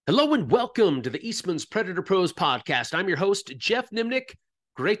Hello and welcome to the Eastman's Predator Pros podcast. I'm your host, Geoff Nimnick.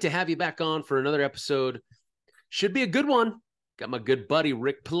 Great to have you back on for another episode. Should be a good one. Got my good buddy,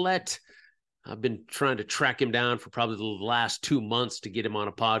 Rick Paillet. I've been trying to track him down for probably the last 2 months to get him on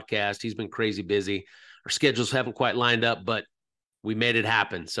a podcast. He's been crazy busy. Our schedules haven't quite lined up, but we made it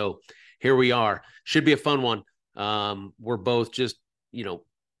happen. So here we are. Should be a fun one. We're both just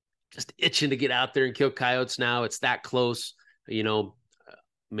itching to get out there and kill coyotes now. It's that close,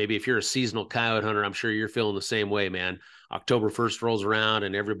 Maybe if you're a seasonal coyote hunter, I'm sure you're feeling the same way, man. October 1st rolls around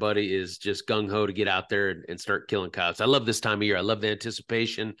and everybody is just gung-ho to get out there and start killing coyotes. I love this time of year. I love the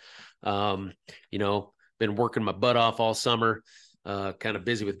anticipation. Been working my butt off all summer, kind of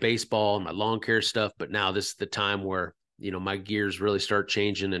busy with baseball and my lawn care stuff. But now this is the time where, my gears really start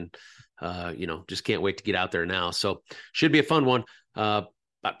changing and, just can't wait to get out there now. So should be a fun one. About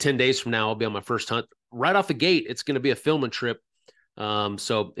 10 days from now, I'll be on my first hunt. Right off the gate, it's going to be a filming trip.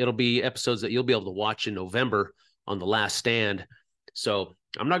 So it'll be episodes that you'll be able to watch in November on The Last Stand. So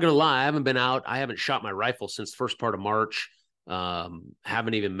I'm not going to lie. I haven't been out. I haven't shot my rifle since the first part of March.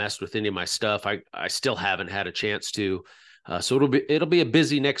 Haven't even messed with any of my stuff. I still haven't had a chance to. So it'll be a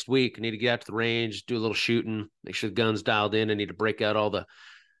busy next week. I need to get out to the range, do a little shooting, make sure the gun's dialed in. I need to break out all the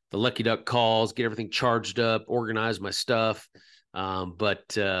lucky duck calls, get everything charged up, organize my stuff. But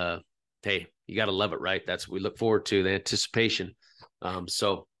hey, you got to love it, right? That's what we look forward to, the anticipation.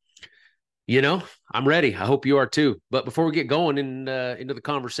 So, I'm ready. I hope you are too. But before we get going into the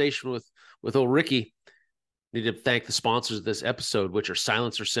conversation with old Ricky, I need to thank the sponsors of this episode, which are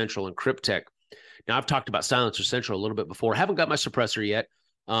Silencer Central and Cryptek. Now, I've talked about Silencer Central a little bit before. I haven't got my suppressor yet,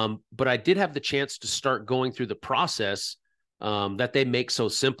 but I did have the chance to start going through the process that they make so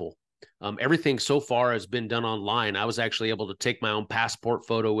simple. Everything so far has been done online. I was actually able to take my own passport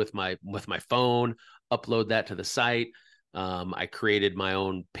photo with my phone, upload that to the site. I created my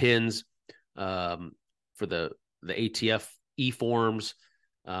own pins for the ATF e-forms.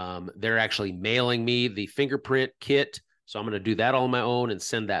 They're actually mailing me the fingerprint kit. So I'm going to do that all on my own and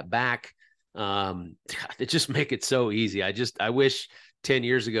send that back. They just make it so easy. I wish 10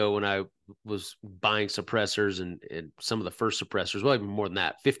 years ago when I was buying suppressors and some of the first suppressors, well, even more than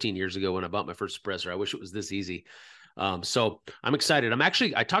that, 15 years ago when I bought my first suppressor, I wish it was this easy. So I'm excited.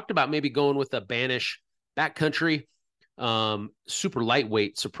 I talked about maybe going with a Banish backcountry super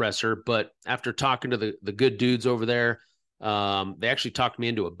lightweight suppressor, but after talking to the good dudes over there, they actually talked me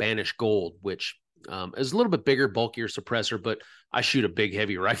into a Banish Gold, which is a little bit bigger, bulkier suppressor, but I shoot a big,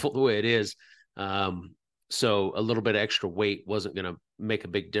 heavy rifle the way it is. So a little bit of extra weight wasn't going to make a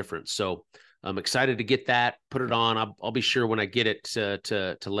big difference. So I'm excited to get that, put it on. I'll be sure when I get it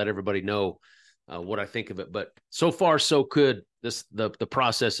to let everybody know what I think of it. But so far, so good. The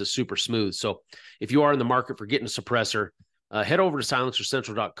process is super smooth. So if you are in the market for getting a suppressor, head over to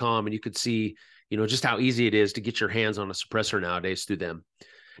silencercentral.com and you could see, just how easy it is to get your hands on a suppressor nowadays through them.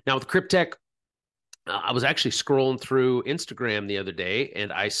 Now with Cryptek, I was actually scrolling through Instagram the other day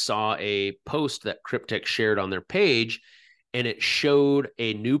and I saw a post that Cryptek shared on their page, and it showed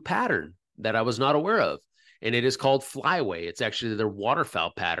a new pattern that I was not aware of. And it is called Flyway. It's actually their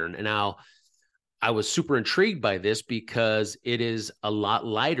waterfowl pattern. And now I was super intrigued by this because it is a lot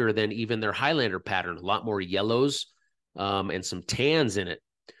lighter than even their Highlander pattern, a lot more yellows and some tans in it,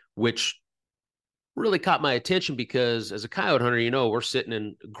 which really caught my attention because as a coyote hunter, we're sitting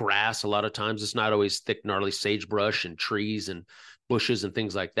in grass a lot of times. It's not always thick, gnarly sagebrush and trees and bushes and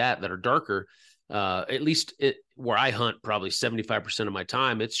things like that are darker. At least where I hunt, probably 75% of my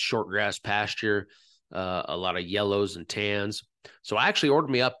time, it's short grass pasture, a lot of yellows and tans. So I actually ordered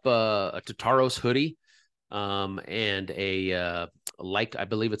me up a Tataros hoodie and I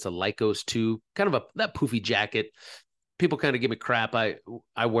believe it's a Lycos 2, kind of that poofy jacket. People kind of give me crap. I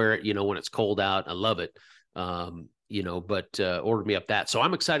wear it, when it's cold out. I love it. But ordered me up that. So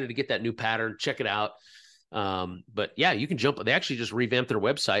I'm excited to get that new pattern, check it out. But yeah, you can jump. They actually just revamped their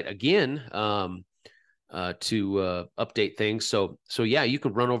website again to update things. So yeah, you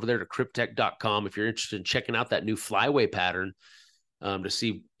can run over there to cryptek.com if you're interested in checking out that new Flyway pattern to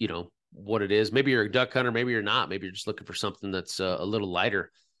see, what it is. Maybe you're a duck hunter, maybe you're not. Maybe you're just looking for something that's a little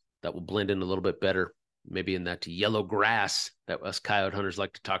lighter that will blend in a little bit better. Maybe in that yellow grass that us coyote hunters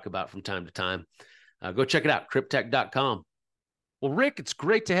like to talk about from time to time. Go check it out, cryptek.com. Well, Rick, it's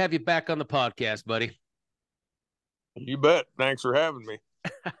great to have you back on the podcast, buddy. You bet. Thanks for having me.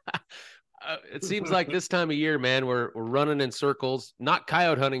 It seems like this time of year, man, we're running in circles. Not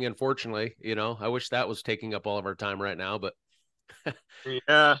coyote hunting, unfortunately. I wish that was taking up all of our time right now, but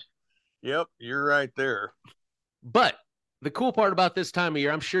yeah, yep, you're right there. But the cool part about this time of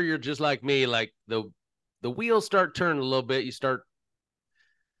year, I'm sure you're just like me, like the wheels start turning a little bit. You start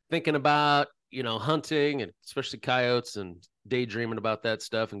thinking about, hunting and especially coyotes and daydreaming about that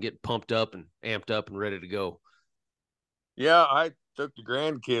stuff and getting pumped up and amped up and ready to go. Yeah, I took the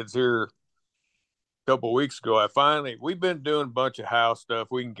grandkids here a couple of weeks ago. We've been doing a bunch of house stuff.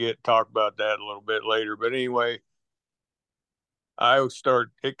 We can talk about that a little bit later. But anyway,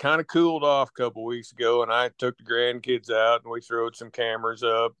 it kind of cooled off a couple of weeks ago, and I took the grandkids out and we throwed some cameras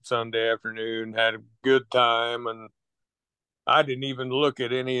up Sunday afternoon, had a good time. And I didn't even look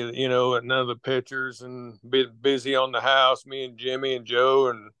at any of, at none of the pictures, and been busy on the house, me and Jimmy and Joe.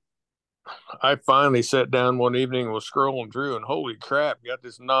 And I finally sat down one evening and was scrolling through, and holy crap, got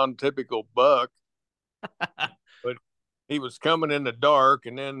this non-typical buck. But he was coming in the dark,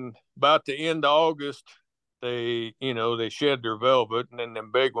 and then about the end of August, they shed their velvet, and then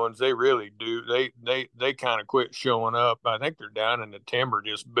them big ones, they really do. They kind of quit showing up. I think they're down in the timber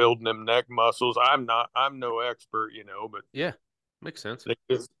just building them neck muscles. I'm no expert, but Yeah, makes sense.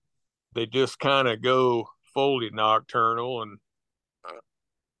 they just kind of go fully nocturnal. And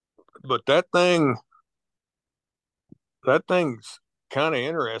but that thing's kind of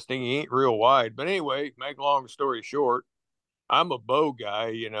interesting. He ain't real wide. But anyway, make a long story short, I'm a bow guy,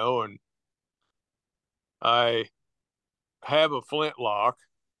 and I have a flintlock.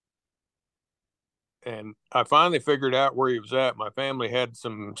 And I finally figured out where he was at. My family had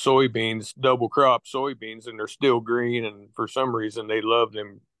some soybeans, double crop soybeans, and they're still green. And for some reason, they love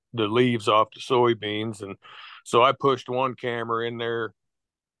the leaves off the soybeans. And so I pushed one camera in there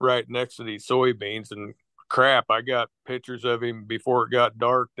right next to these soybeans, and crap, I got pictures of him before it got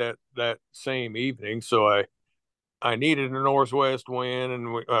dark that same evening. So I needed a northwest wind,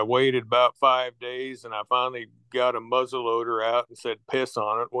 and I waited about 5 days, and I finally got a muzzle loader out and said piss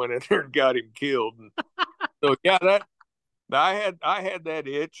on it, went in there and got him killed. And so yeah, that I had that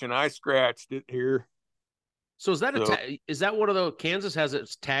itch, and I scratched it here. So is that one of those? Kansas has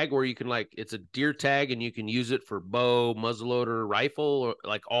its tag where you can, like, it's a deer tag and you can use it for bow, muzzleloader, rifle, or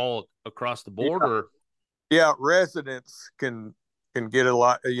like all across the board? Yeah, Or yeah, residents can get a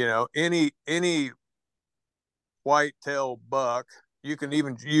lot, any whitetail buck. You can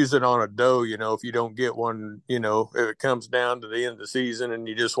even use it on a doe, if you don't get one, if it comes down to the end of the season and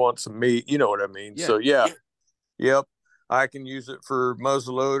you just want some meat, you know what I mean? Yeah. So yeah, yep. I can use it for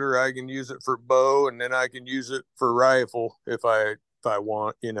muzzleloader, I can use it for bow, and then I can use it for rifle if I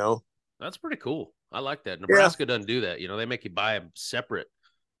want, That's pretty cool. I like that. Yeah. Nebraska doesn't do that. They make you buy them separate,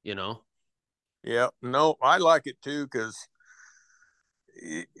 you know? Yeah. No, I like it too, because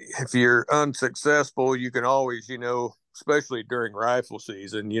if you're unsuccessful, you can always, especially during rifle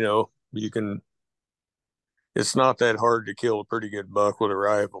season, it's not that hard to kill a pretty good buck with a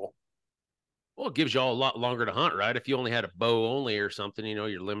rifle. Well, it gives you all a lot longer to hunt, right? If you only had a bow only or something,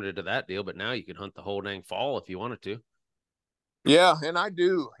 you're limited to that deal. But now you can hunt the whole dang fall if you wanted to. Yeah, and I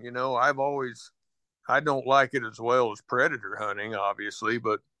do. I don't like it as well as predator hunting, obviously,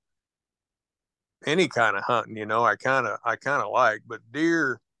 but any kind of hunting, I kind of like. But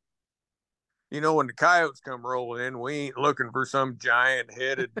deer, when the coyotes come rolling in, we ain't looking for some giant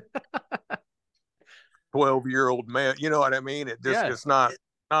headed 12-year-old man. You know what I mean? It's not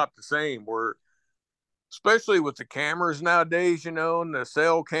the same. We're especially with the cameras nowadays, and the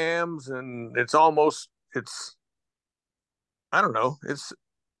cell cams, and it's I don't know, it's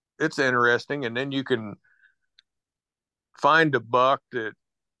interesting. And then you can find a buck that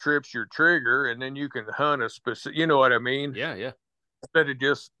trips your trigger, and then you can hunt a specific, you know what I mean? Yeah, yeah. Instead of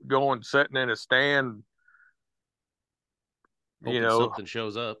just going sitting in a stand, Hoping something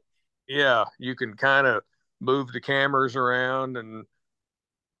shows up. yeah, you can kind of move the cameras around, and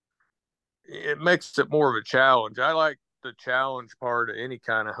it makes it more of a challenge. I like the challenge part of any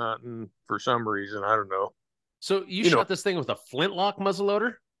kind of hunting for some reason. I don't know. So you shot this thing with a flintlock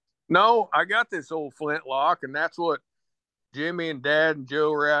muzzleloader? No, I got this old flintlock, and that's what Jimmy and Dad and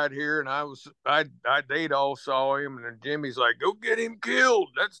Joe were out here, and they'd all saw him, and then Jimmy's like, "Go get him killed.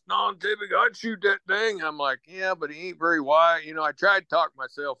 That's non-typical. I'd shoot that thing." I'm like, "Yeah, but he ain't very wide." I tried to talk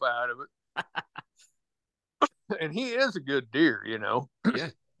myself out of it, and he is a good deer, Yeah.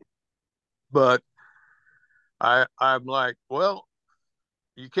 But I'm like, well,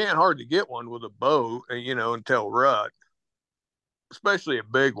 you can't hardly get one with a bow, until rut, especially a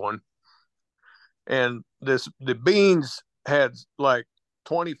big one. And the beans had like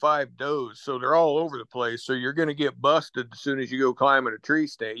 25 does, so they're all over the place. So you're going to get busted as soon as you go climbing a tree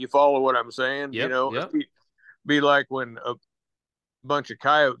stand. You follow what I'm saying? Yep, yep. Be like when a bunch of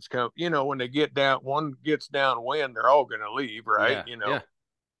coyotes come, when they get down, one gets downwind, they're all going to leave, right? Yeah.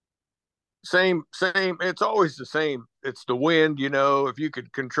 Same. It's always the same. It's the wind. If you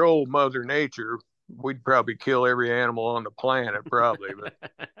could control Mother Nature, we'd probably kill every animal on the planet, probably. But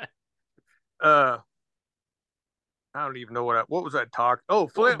uh, I don't even know what was I talking? Oh,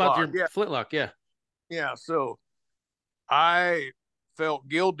 Well, about flintlock. your Yeah, flintlock, yeah. yeah. So I felt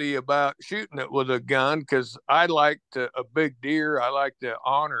guilty about shooting it with a gun because I like a big deer. I like to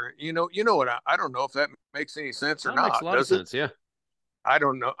honor it. You know what? I don't know if that makes any sense or That makes a not. lot of Does it? sense, yeah. I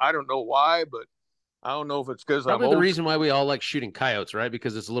don't know. I don't know why, but I don't know if it's because I'm Probably the old reason why school. we all like shooting coyotes, right?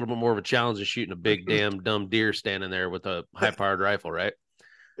 Because it's a little bit more of a challenge than shooting a big damn dumb deer standing there with a high powered rifle, right?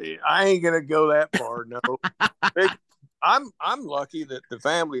 I ain't gonna go that far. No, Big- I'm lucky that the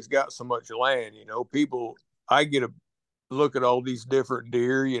family's got so much land. People. I get to look at all these different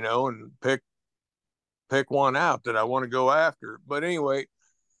deer, and pick one out that I want to go after. But anyway,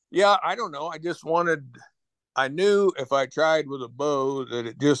 yeah, I don't know. I knew if I tried with a bow that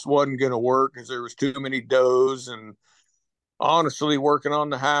it just wasn't going to work because there was too many does. And honestly, working on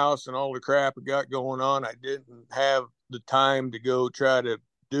the house and all the crap I got going on, I didn't have the time to go try to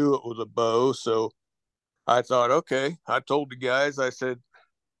do it with a bow. So I thought, okay, I told the guys, I said,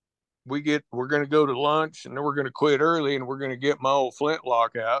 we're going to go to lunch and then we're going to quit early and we're going to get my old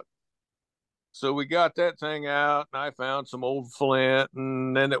flintlock out. So we got that thing out, and I found some old flint,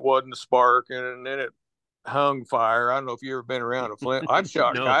 and then it wasn't sparking, and then it hung fire. I don't know if you ever been around a flint. I've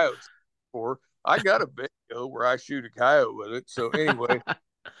shot No. coyotes before. I got a video where I shoot a coyote with it. So anyway,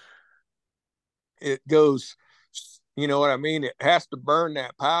 it goes. You know what I mean? It has to burn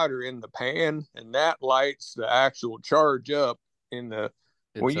that powder in the pan, and that lights the actual charge up in the.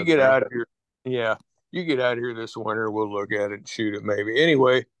 When you Inside the get barrel. out of here, yeah, you get out of here this winter, we'll look at it and shoot it maybe.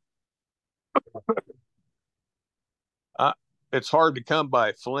 Anyway, I, it's hard to come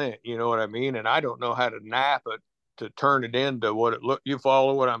by flint, you know what I mean? And I don't know how to nap it to turn it into what it look. You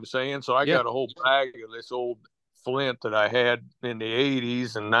follow what I'm saying? So I Yeah. got a whole bag of this old flint that I had in the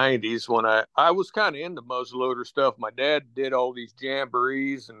 80s and 90s when I was kind of into muzzleloader stuff. My dad did all these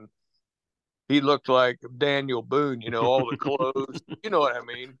jamborees and he looked like Daniel Boone, all the clothes, you know what I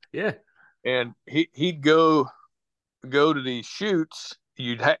mean? Yeah. And he'd go to these shoots.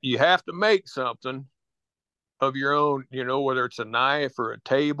 You have to make something of your own, whether it's a knife or a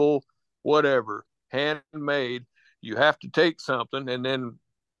table, whatever, handmade. You have to take something and then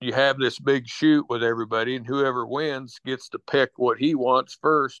you have this big shoot with everybody, and whoever wins gets to pick what he wants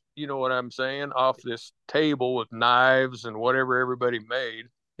first. You know what I'm saying? Off this table with knives and whatever everybody made.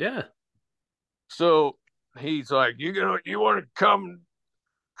 Yeah. So he's like, you want to come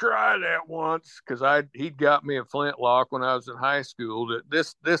try that once because he'd got me a flintlock when I was in high school.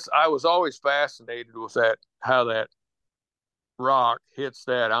 That this I was always fascinated with that, how that rock hits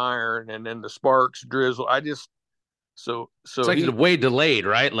that iron and then the sparks drizzle. I just so It's so like he way delayed,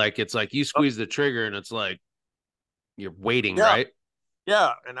 right? Like it's like you squeeze the trigger and it's like you're waiting, yeah, right?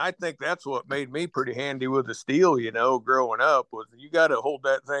 yeah, and I think that's what made me pretty handy with the steel, growing up was you got to hold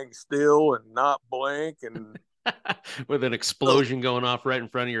that thing still and not blink and With an so explosion going off right in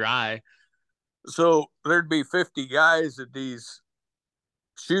front of your eye. so there'd be 50 guys at these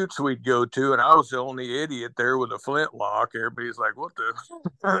shoots we'd go to, and I was the only idiot there with a flintlock. Everybody's like, "What the?"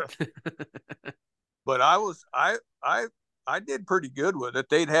 But I did pretty good with it.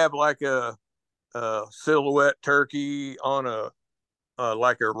 They'd have like a silhouette turkey on a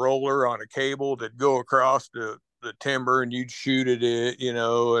like a roller on a cable that go across the timber, and you'd shoot at it,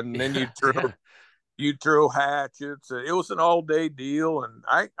 and then Yeah, yeah. you'd throw hatchets. It was an all day deal, and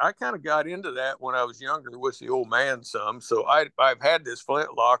I kind of got into that when I was younger with the old man some. So I've had this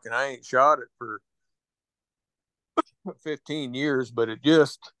flintlock, and I ain't shot it for 15 years, but it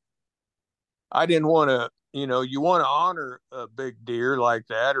just I didn't want to. You want to honor a big deer like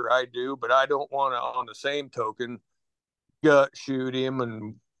that, or I do, but I don't want to, on the same token, gut shoot him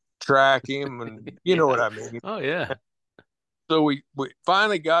and track him, and you know Yeah. what I mean. Oh yeah. So we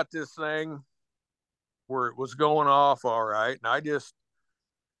finally got this thing where it was going off all right, and I just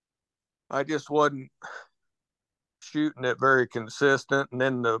wasn't shooting it very consistent. And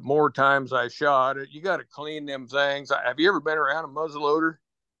then the more times I shot it, you got to clean them things. Have you ever been around a muzzleloader?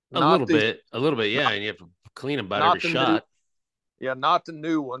 A Not little the bit. A little bit, yeah. not And you have to clean them about every not the new shot. yeah, not the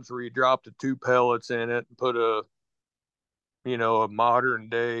new ones where you drop the two pellets in it and put a modern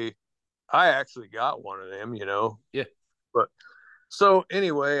day. I actually got one of them. Yeah. But so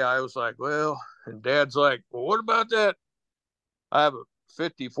anyway, I was like, well, and Dad's like, well, what about that? I have a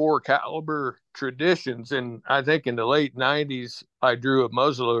 54 caliber traditions, and I think in the late 90s, I drew a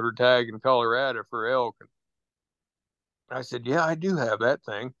muzzleloader tag in Colorado for elk. And I said, yeah, I do have that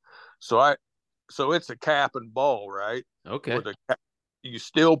thing. So so it's a cap and ball, right? Okay. With you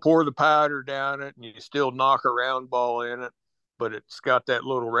still pour the powder down it, and you still knock a round ball in it, but it's got that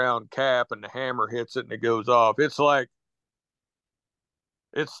little round cap, and the hammer hits it, and it goes off. It's like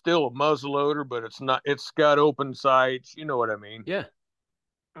It's still a muzzleloader, but it's not. It's got open sights. You know what I mean? Yeah.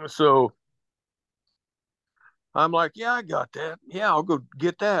 So I'm like, yeah, I got that. Yeah, I'll go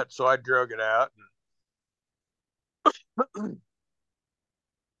get that. So I drug it out. And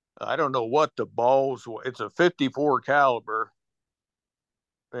I don't know what the balls. It's a 54 caliber,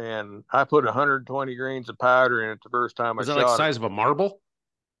 and I put 120 grains of powder in it the first time I Is that like shot it. size of a marble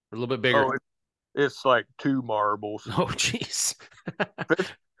or a little bit bigger? Oh, it's like two marbles. Oh, jeez.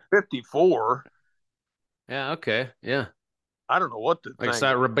 54. Yeah. Okay. Yeah. I don't know what the Like thing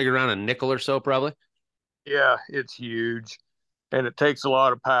size is. big around a nickel or so, probably. Yeah, it's huge, and it takes a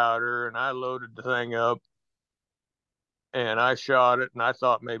lot of powder. And I loaded the thing up, and I shot it, and I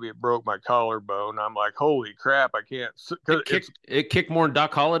thought maybe it broke my collarbone. I'm like, holy crap, I can't. Cause It kicked more than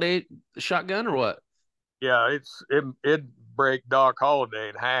Doc Holliday shotgun or what? yeah, it break Doc Holliday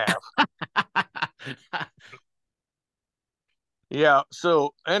in half. Yeah.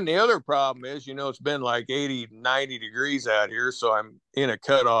 So, and the other problem is, it's been like 80, 90 degrees out here. So I'm in a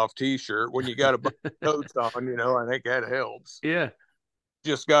cutoff t-shirt. When you got a bunch of coats on, I think that helps. Yeah.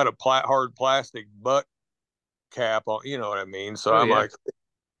 Just got a hard plastic butt cap on, you know what I mean? So Oh I'm yeah. like,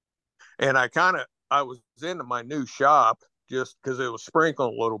 and I was into my new shop just because it was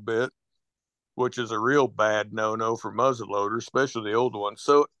sprinkling a little bit, which is a real bad no-no for muzzleloaders, especially the old ones.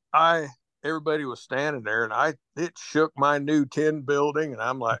 So everybody was standing there, and it shook my new tin building, and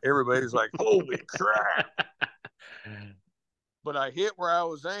I'm like, everybody's like, holy crap. But I hit where I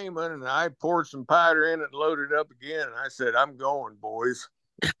was aiming, and I poured some powder in it and loaded up again, and I said, I'm going, boys.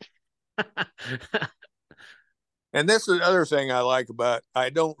 And this is the other thing I like about, I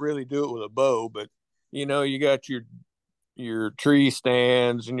don't really do it with a bow, but you got your tree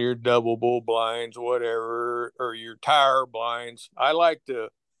stands and your double bull blinds, whatever, or your tire blinds. I like to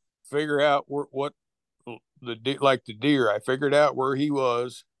figure out what like the deer. I figured out where he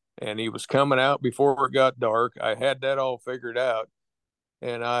was, and he was coming out before it got dark. I had that all figured out,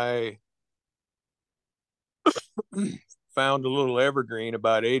 and I found a little evergreen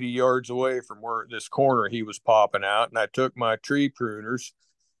about 80 yards away from where this corner he was popping out, and I took my tree pruners,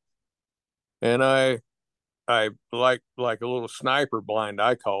 and I like a little sniper blind,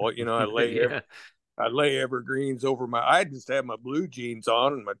 I call it. Yeah. I lay evergreens over I just have my blue jeans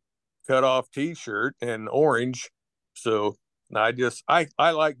on and my cut off t-shirt and orange. So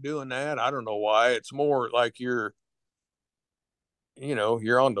I like doing that. I don't know why. It's more like you're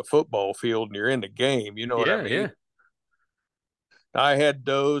on the football field and you're in the game. You know what I Yeah. mean? Yeah. I had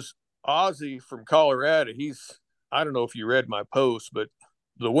those. Ozzy from Colorado. I don't know if you read my post, but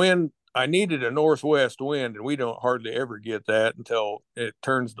the wind, I needed a northwest wind, and we don't hardly ever get that until it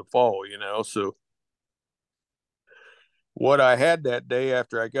turns to fall. So what I had that day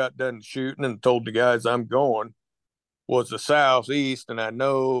after I got done shooting and told the guys I'm going was the southeast, and I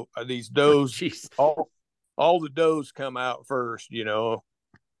know these does, Jeez. all the does come out first.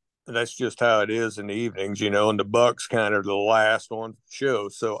 That's just how it is in the evenings, and the bucks kind of the last one to show.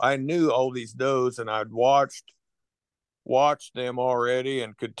 So I knew all these does, and I'd watched them already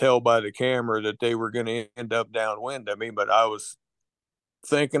and could tell by the camera that they were going to end up downwind of me. But I was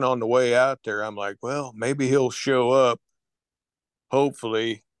thinking on the way out there, I'm like, well, maybe he'll show up,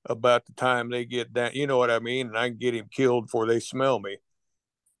 hopefully, about the time they get down. You know what I mean? And I can get him killed before they smell me.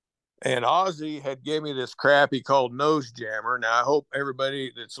 And Ozzy had gave me this crap he called nose jammer. Now I hope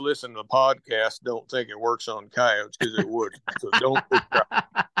everybody that's listening to the podcast don't think it works on coyotes, because it would. So don't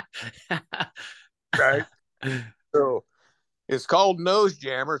right. So it's called nose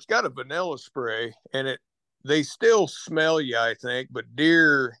jammer. It's got a vanilla spray, and they still smell you, I think, but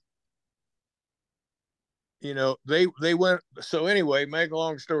deer, they went. So anyway, make a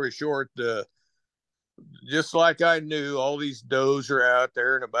long story short, just like I knew, all these does are out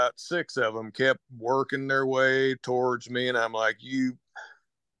there, and about 6 of them kept working their way towards me, and I'm like,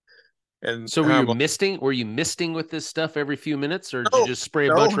 and So I'm like, were you misting with this stuff every few minutes, or did you no, just spray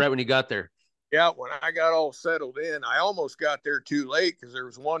a bunch no. right when you got there? Yeah, when I got all settled in, I almost got there too late because there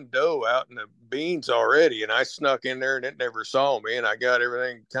was one doe out in the beans already, and I snuck in there and it never saw me, and I got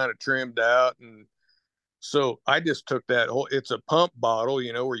everything kind of trimmed out, and so I just took that whole. It's a pump bottle, where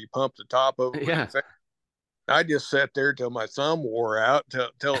you pump the top of it with Yeah. your. I just sat there till my thumb wore out,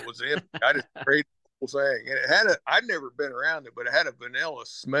 till it was empty. I just sprayed the whole thing, and I'd never been around it, but it had a vanilla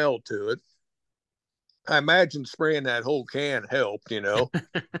smell to it. I imagine spraying that whole can helped.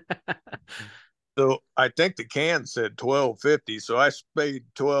 So I think the can said 12.50, so I paid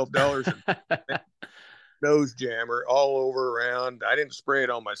 $12 and nose jammer all over around. I didn't spray it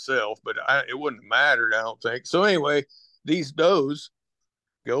on myself, but it wouldn't have mattered, I don't think. So anyway, these does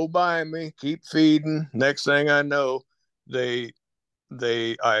go by me, keep feeding. Next thing I know, they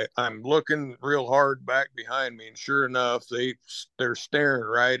I'm looking real hard back behind me, and sure enough, they're staring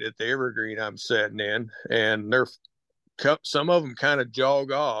right at the evergreen I'm sitting in, and some of them kind of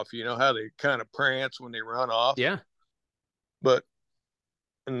jog off. You know how they kind of prance when they run off. Yeah. But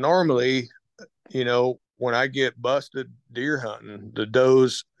normally, when I get busted deer hunting, the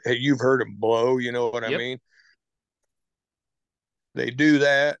does, hey, you've heard them blow, you know what I Yep. mean? They do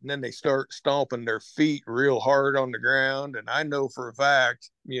that, and then they start stomping their feet real hard on the ground. And I know for a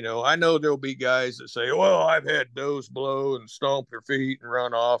fact, I know there'll be guys that say, well, I've had does blow and stomp their feet and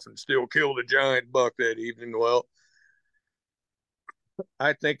run off and still kill the giant buck that evening. Well,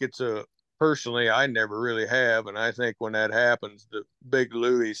 I think personally, I never really have. And I think when that happens, the big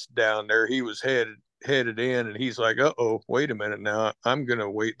Louis down there, he was headed in, and he's like, oh, wait a minute now. I'm going to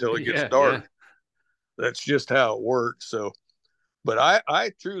wait till it gets Yeah. Yeah. dark. That's just how it works. So, but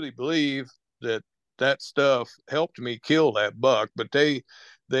I truly believe that stuff helped me kill that buck. But they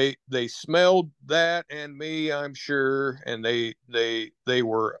smelled that and me, I'm sure, and they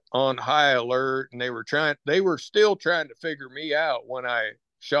were on high alert, and they were still trying to figure me out when I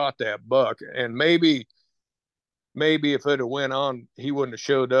shot that buck. And maybe if it had went on, he wouldn't have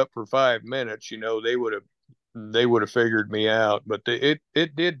showed up for 5 minutes. They would have figured me out. But it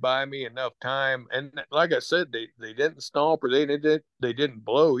did buy me enough time. And like I said, they didn't stomp, or they didn't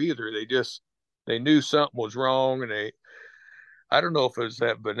blow either. They knew something was wrong, and I don't know if it was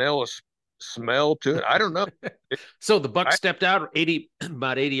that vanilla smell to it. I don't know. So the buck I, stepped out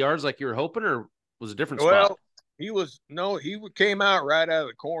about 80 yards like you were hoping, or was it a different spot? well, he came out right out of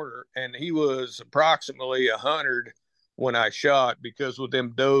the corner, and he was approximately 100 when I shot, because with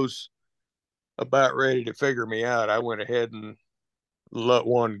them does about ready to figure me out, I went ahead and let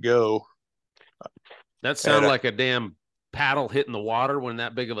one go. That And sounded like a damn paddle hitting the water when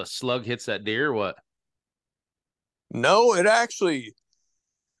that big of a slug hits that deer. Or what? no, it actually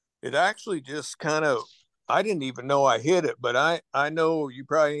just kind of, I didn't even know I hit it. But I know you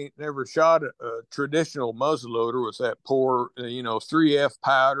probably ain't never shot a traditional muzzleloader with that pour, 3F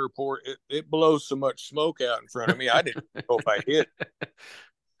powder pour. It blows so much smoke out in front of me. I didn't know if I hit.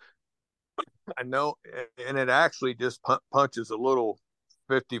 I know, and it actually just punches a little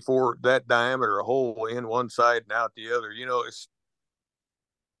 54 that diameter hole in one side and out the other.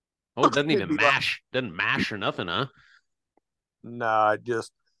 Oh, it doesn't It'd even be like, mash. Doesn't mash or nothing, huh? nah,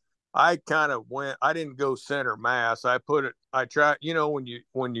 I kind of went. I didn't go center mass. I tried.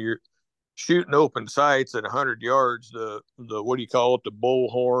 When you're shooting open sights at 100 yards, the what do you call it? The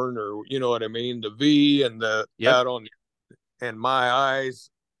bullhorn, or you know what I mean? The V and the Yep. out on, and my eyes.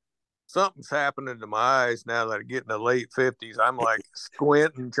 Something's happening to my eyes now that I get in the late 50s. I'm like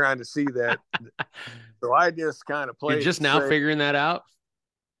squinting, trying to see that. So I just kind of You're played just it now safe. figuring that out.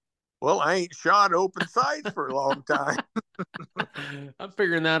 Well, I ain't shot open sights for a long time. I'm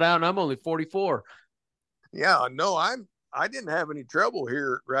figuring that out, and I'm only 44. Yeah, no, I didn't have any trouble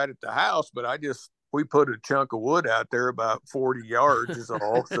here right at the house, but we put a chunk of wood out there about 40 yards is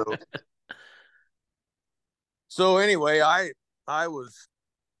all. So anyway, I was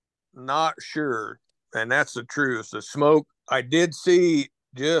not sure, and that's the truth. The smoke, I did see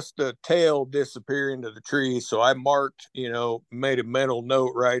just a tail disappear into the tree, so I marked, made a mental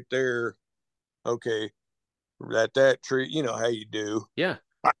note right there. Okay, that tree, you know how you do. Yeah.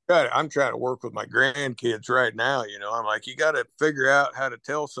 I'm trying to work with my grandkids right now. I'm like, you got to figure out how to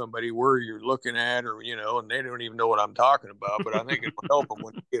tell somebody where you're looking at, or and they don't even know what I'm talking about. But I think it will help them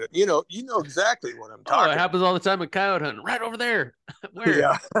when you know exactly what I'm Oh, it talking happens all the time with coyote hunting. Right over there. about. Where?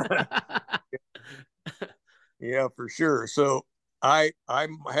 Yeah, yeah, for sure. So I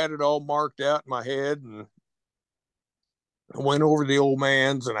had it all marked out in my head, and went over the old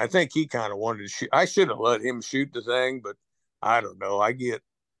man's, and I think he kind of wanted to shoot. I should have let him shoot the thing, but I don't know.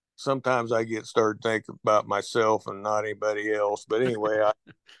 Sometimes I get started thinking about myself and not anybody else. But anyway,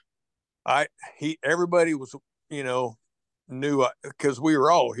 everybody was, you know, knew, because we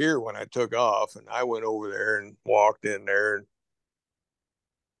were all here when I took off, and I went over there and walked in there,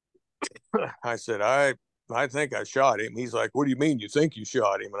 and I said, I think I shot him. He's like, what do you mean you think you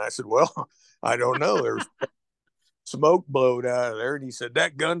shot him? And I said, well, I don't know. There's smoke blowed out of there. And he said,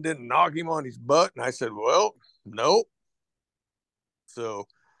 that gun didn't knock him on his butt. And I said, well, nope. So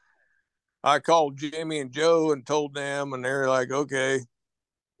I called Jimmy and Joe and told them, and they're like, okay,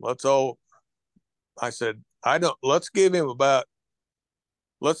 let's all, I said, let's give him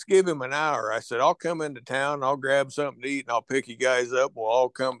an hour. I said, I'll come into town, I'll grab something to eat, and I'll pick you guys up.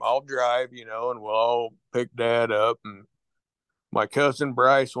 I'll drive, and we'll all pick dad up. And my cousin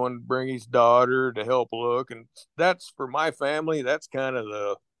Bryce wanted to bring his daughter to help look. And that's, for my family, that's kind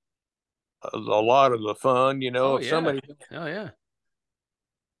of a lot of the fun, Oh if yeah. somebody Oh yeah.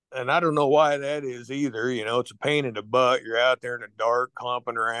 and I don't know why that is either. It's a pain in the butt. You're out there in the dark,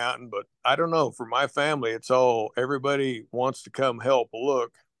 clomping around. But I don't know. For my family, it's all everybody wants to come help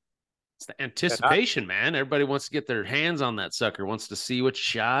look. It's the anticipation, man. Everybody wants to get their hands on that sucker, wants to see what you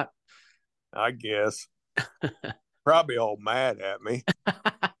shot. I guess. Probably all mad at me.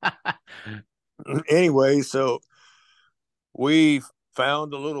 Anyway, so we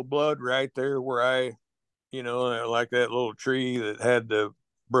found a little blood right there where like that little tree that had the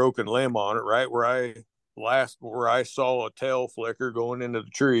broken limb on it, right where I saw a tail flicker going into the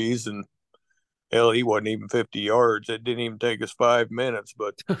trees, and hell, he wasn't even 50 yards. It didn't even take us 5 minutes,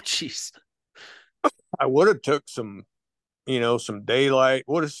 but Oh, jeez. I would have took some daylight,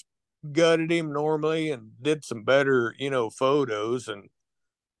 would have gutted him normally and did some better, photos.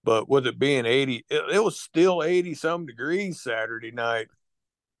 But with it being 80, it was still 80 some degrees Saturday night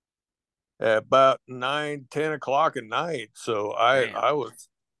at about 9-10 o'clock at night. So I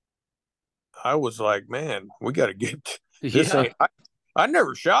was like, man, we got to get this. Yeah. I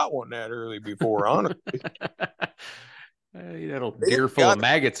never shot one that early before, honestly. That'll deer full of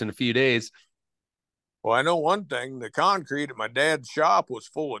maggots in a few days. Well, I know one thing: the concrete at my dad's shop was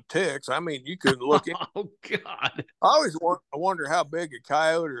full of ticks. I mean, you couldn't look in. Oh God! I always wonder how big a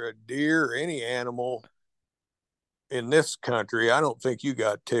coyote or a deer or any animal in this country. I don't think you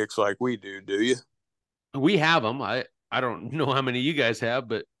got ticks like we do you? We have them. I don't know how many you guys have,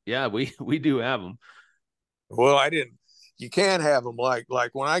 but yeah, we do have them. Well, I didn't. You can't have them like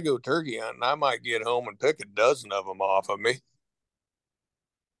when I go turkey hunting. I might get home and pick a dozen of them off of me.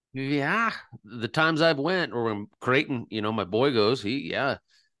 Yeah, the times I've went, or when Creighton, my boy goes,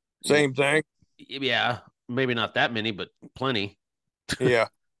 Same thing. Yeah, maybe not that many, but plenty. Yeah.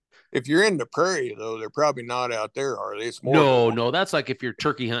 If you're in the prairie, though, they're probably not out there, are they? It's more no. That's like if you're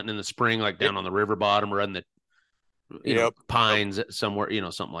turkey hunting in the spring, like down on the river bottom or in the pines somewhere,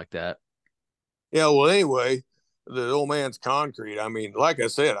 something like that. Yeah. Well, anyway, the old man's concrete. I mean, like I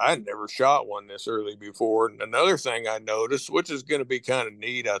said, I never shot one this early before. And another thing I noticed, which is going to be kind of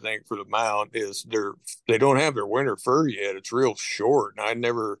neat, I think, for the mount, is they don't have their winter fur yet. It's real short, and I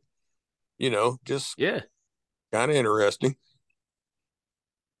never, just kind of interesting.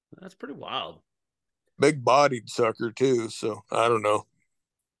 That's pretty wild. Big bodied sucker too. So I don't know.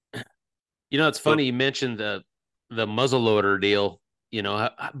 It's funny you mentioned the muzzleloader deal.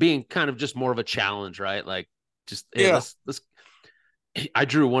 Being kind of just more of a challenge, right? Like, just hey, let's. I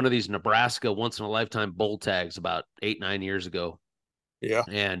drew one of these Nebraska once in a lifetime bull tags about 8-9 years ago. Yeah,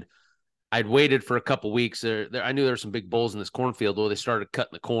 and I'd waited for a couple weeks. I knew there were some big bulls in this cornfield. Well, they started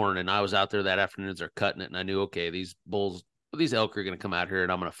cutting the corn, and I was out there that afternoon as they're cutting it, and I knew, okay, these elk are going to come out here,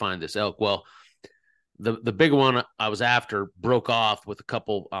 and I'm going to find this elk. Well, the big one I was after broke off with a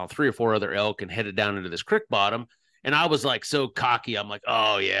couple, 3 or 4 other elk, and headed down into this creek bottom. And I was like so cocky. I'm like,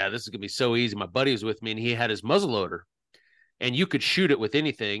 oh yeah, this is gonna be so easy. My buddy was with me, and he had his muzzleloader, and you could shoot it with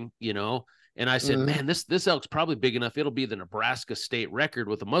anything, And I said, man, this elk's probably big enough. It'll be the Nebraska state record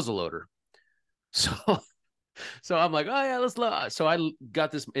with a muzzleloader. So I'm like, oh yeah, let's look. So I got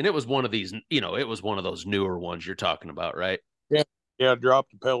this, and it was one of these, it was one of those newer ones you're talking about, right? Yeah.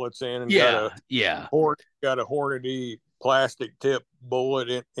 Dropped the pellets in and got a Hornady plastic tip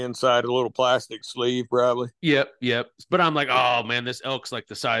bullet inside a little plastic sleeve, probably. Yep. But I'm like, oh man, this elk's like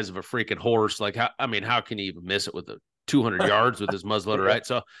the size of a freaking horse. Like, how can he even miss it with the 200 yards with his muzzleloader, right?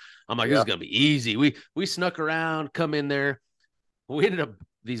 So I'm like, this is gonna be easy. We snuck around, come in there. We ended up,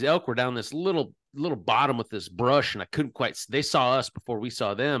 these elk were down this little bottom with this brush, and I couldn't quite. They saw us before we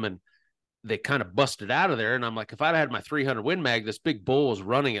saw them, and they kind of busted out of there. And I'm like, if I'd had my 300 Win Mag, this big bull was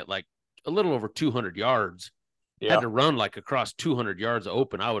running at like a little over 200 yards. Had to run like across 200 yards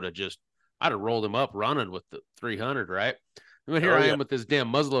open. I'd have rolled him up running with the 300, right? And here I am with this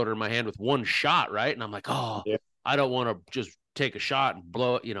damn muzzleloader in my hand with one shot, right? And I'm like, I don't want to just take a shot and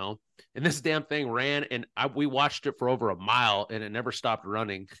blow it, And this damn thing ran, and we watched it for over a mile, and it never stopped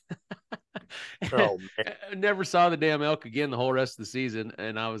running. Oh man! I never saw the damn elk again the whole rest of the season,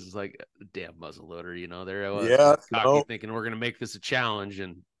 and I was just like, damn muzzleloader, there I was, cocky, thinking we're gonna make this a challenge,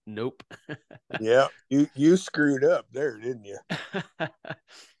 and nope. Yeah, you screwed up there, didn't you?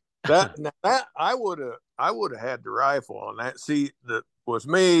 that I would have had the rifle on that. See, that was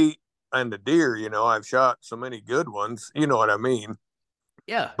me and the deer. I've shot so many good ones. You know what I mean?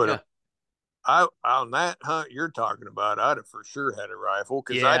 Yeah. But I on that hunt you're talking about, I'd have for sure had a rifle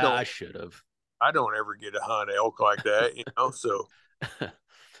because I should have. I don't ever get to hunt elk like that. So.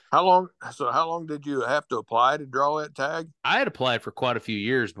 How long did you have to apply to draw that tag? I had applied for quite a few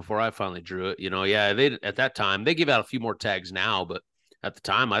years before I finally drew it. They at that time, they give out a few more tags now, but at the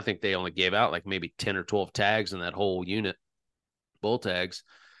time, I think they only gave out like maybe 10 or 12 tags in that whole unit, bull tags.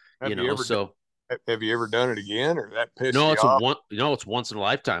 Have you ever have you ever done it again, or that pissed no, you off? it's once in a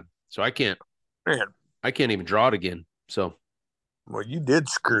lifetime. So Man, I can't even draw it again. So well, you did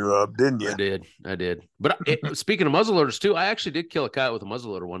screw up, didn't you? I did. But speaking of muzzleloaders too, I actually did kill a coyote with a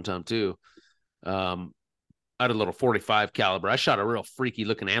muzzleloader one time too. I had a little 45 caliber. I shot a real freaky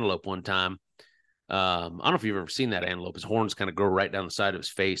looking antelope one time. I don't know if you've ever seen that antelope. His horns kind of grow right down the side of his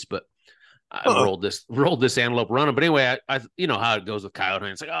face, but I rolled this antelope running. But anyway, I you know how it goes with coyote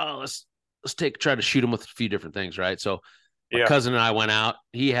hunting. It's like, oh, let's try to shoot him with a few different things, right? So my cousin and I went out.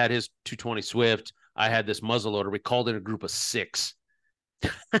 He had his 220 Swift. I had this muzzleloader. We called in a group of 6.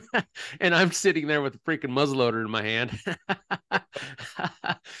 And I'm sitting there with a freaking muzzleloader in my hand.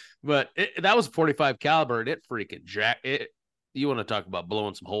 But that was 45 caliber, and it freaking you want to talk about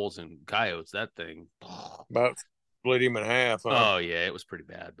blowing some holes in coyotes, that thing. About split him in half, huh? Oh, yeah, it was pretty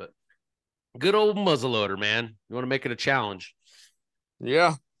bad, but good old muzzleloader, man. You want to make it a challenge.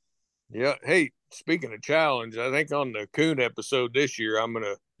 Yeah. Yeah. Hey, speaking of challenge, I think on the coon episode this year,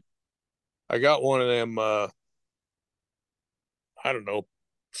 I got one of them, I don't know,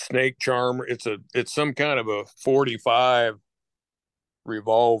 snake charmer. It's some kind of a 45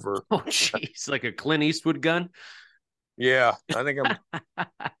 revolver. Oh, jeez, like a Clint Eastwood gun. Yeah, I think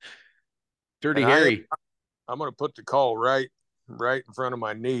Dirty Harry. I'm going to put the call right in front of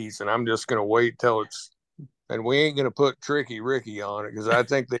my knees, and I'm just going to wait till and we ain't going to put Tricky Ricky on it because I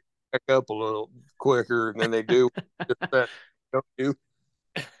think they back up a little quicker than they do. Don't you?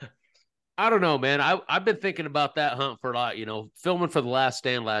 I don't know, man. I've been thinking about that hunt for a lot. Filming for The Last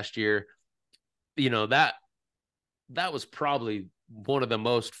Stand last year. That was probably one of the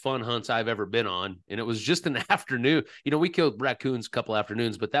most fun hunts I've ever been on. And it was just an afternoon. We killed raccoons a couple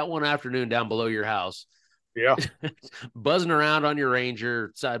afternoons, but that one afternoon down below your house, yeah, buzzing around on your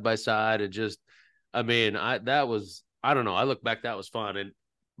Ranger side by side. And just, I don't know. I look back, that was fun.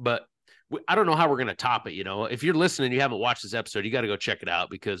 But I don't know how we're going to top it. If you're listening, you haven't watched this episode, you got to go check it out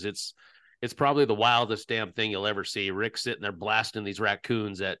because it's probably the wildest damn thing you'll ever see. Rick sitting there blasting these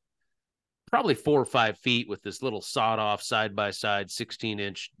raccoons at probably 4 or 5 feet with this little sawed-off side-by-side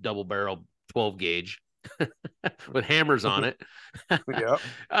 16-inch double-barrel 12-gauge with hammers on it. Yeah.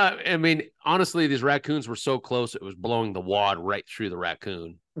 Honestly, these raccoons were so close, it was blowing the wad right through the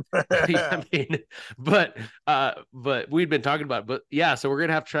raccoon. But we'd been talking about it. But, yeah, so we're going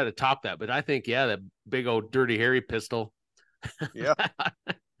to have to try to top that. But I think, yeah, that big old Dirty Harry pistol. Yeah.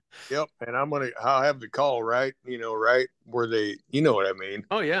 Yep. And I'll have the call right where they, you know what I mean?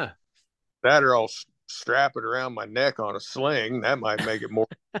 Oh, yeah. That or I'll strap it around my neck on a sling. That might make it more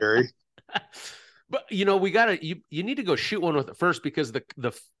scary. But we gotta you need to go shoot one with it first because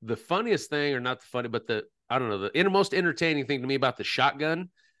the funniest thing, or not the funny, but the most entertaining thing to me about the shotgun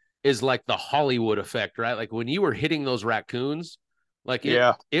is like the Hollywood effect, right? Like when you were hitting those raccoons, like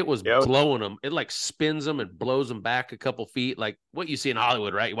it was blowing them. It like spins them and blows them back a couple feet, like what you see in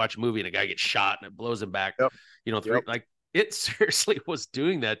Hollywood, right? You watch a movie and a guy gets shot and it blows him back. Yep. Like it seriously was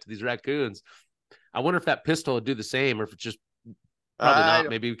doing that to these raccoons. I wonder if that pistol would do the same, or if it's just probably not.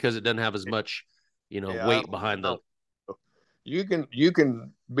 Maybe because it doesn't have as much, weight behind the. You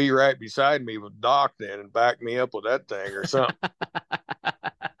can be right beside me with Doc then and back me up with that thing or something.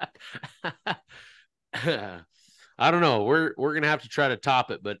 I don't know. We're gonna have to try to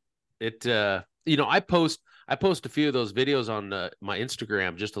top it, but it. I post a few of those videos on my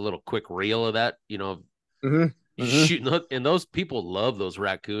Instagram, just a little quick reel of that. Mm-hmm. Shooting, and those people love those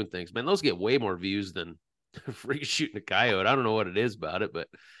raccoon things, man. Those get way more views than freaking shooting a coyote. I don't know what it is about it, but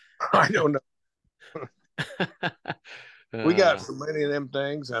I don't know. We got so many of them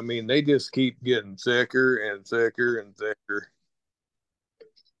things. I mean, they just keep getting thicker and thicker and thicker.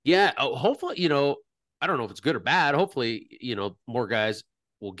 Yeah. Hopefully, I don't know if it's good or bad. Hopefully, more guys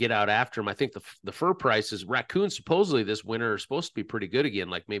will get out after them. I think the fur prices, raccoons supposedly this winter are supposed to be pretty good again,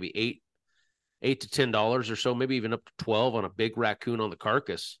 like maybe $8 to $10 or so, maybe even up to 12 on a big raccoon on the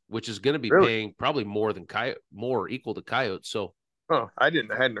carcass, which is going to be paying probably more than more equal to coyotes. So, I hadn't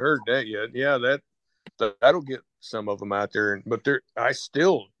heard that yet. Yeah, that'll get some of them out there, but there's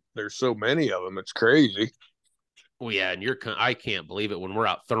so many of them. It's crazy. Well, yeah, and I can't believe it when we're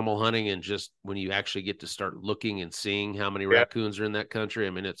out thermal hunting and just when you actually get to start looking and seeing how many raccoons are in that country.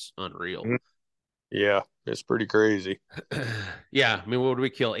 I mean, it's unreal. Mm-hmm. Yeah, it's pretty crazy. Yeah, I mean, what did we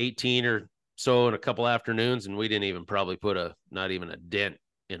kill? 18 or so in a couple afternoons, and we didn't even probably put not even a dent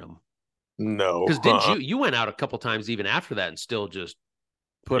in them. No, because didn't you went out a couple times even after that and still just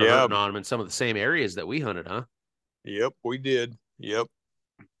put a hurting on them in some of the same areas that we hunted, huh? Yep, we did. Yep.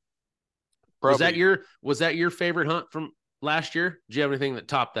 Probably. Was that your favorite hunt from last year? Did you have anything that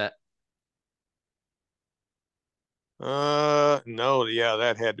topped that? No, yeah,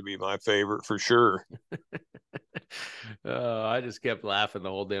 that had to be my favorite for sure. I just kept laughing the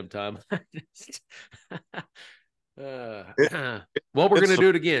whole damn time. It, Well, we're it's gonna do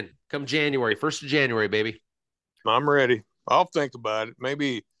it again come January, 1st of January, baby. I'm ready. I'll think about it.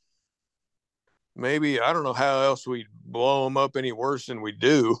 Maybe I don't know how else we blow them up any worse than we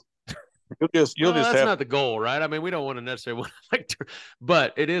do. You'll Well, just that's have not the goal, right? I mean, we don't want to necessarily want to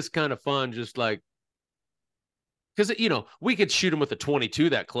but it is kind of fun, just like because we could shoot them with a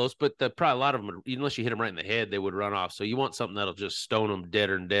 22 that close, but probably a lot of them, unless you hit them right in the head, they would run off. So you want something that'll just stone them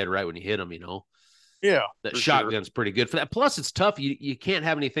deader and dead right when you hit them. yeah, That for sure. shotgun's pretty good for that. Plus, it's tough. You can't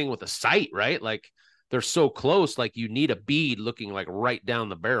have anything with a sight, right? Like they're so close. Like you need a bead looking like right down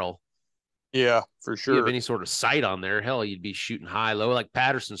the barrel. Yeah, for If you have sure. any sort of sight on there, hell, you'd be shooting high, low. Like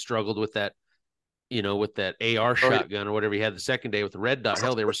Patterson struggled with that, with that AR Oh, shotgun or whatever he had the second day with the red dot.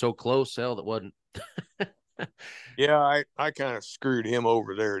 Hell, they were so close. Hell, that wasn't. yeah, I kind of screwed him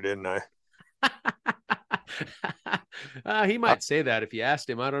over there, didn't I? He I, might say that if you asked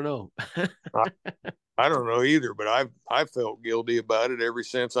him. I don't know. I, I don't know either, but I felt guilty about it ever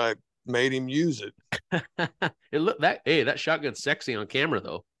since I made him use it. That shotgun's sexy on camera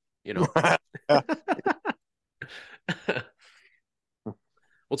though. Yeah. Well,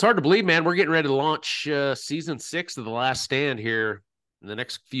 it's hard to believe, man. We're getting ready to launch season 6 of The Last Stand here in the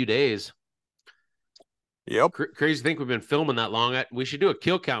next few days. Yep. Crazy to think we've been filming that long. We should do a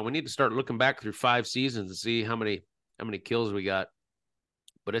kill count. We need to start looking back through 5 seasons and see how many kills we got.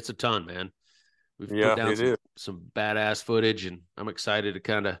 But it's a ton, man. We've put down some badass footage, and I'm excited to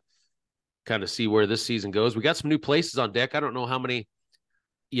kind of see where this season goes. We got some new places on deck. I don't know how many.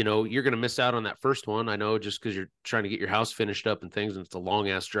 You're going to miss out on that first one. I know, just because you're trying to get your house finished up and things, and it's a long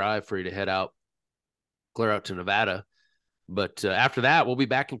ass drive for you to head out, clear out to Nevada. But after that, we'll be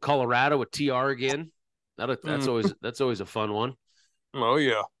back in Colorado with TR again. That's always a fun one. Oh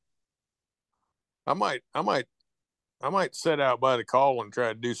yeah. I might set out by the call and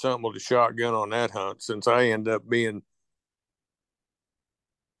try to do something with a shotgun on that hunt, since I end up being,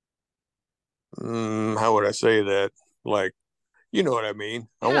 how would I say that? Like, you know what I mean?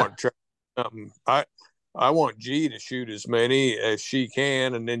 Yeah. I want to try something. I want G to shoot as many as she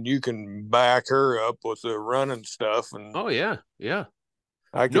can, and then you can back her up with the running stuff. And oh yeah, yeah.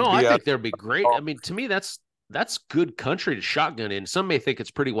 I No, could I be out. think that'd be great. I mean, to me, that's good country to shotgun in. Some may think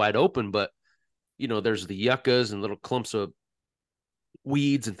it's pretty wide open, but there's the yuccas and little clumps of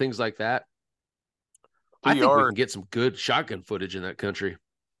weeds and things like that. I think we TR. can get some good shotgun footage in that country.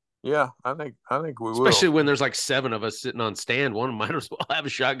 Yeah, I think we Especially will. when there's like 7 of us sitting on stand. One might as well have a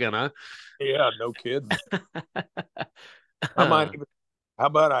shotgun, huh? Yeah, no kidding. I might even. How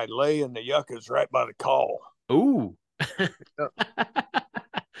about I lay in the yuccas right by the call? Ooh. Yeah.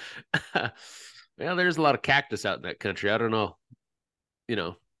 Well, there's a lot of cactus out in that country. I don't know.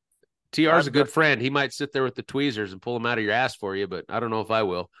 TR's a I've good got. friend. He might sit there with the tweezers and pull them out of your ass for you, but I don't know if I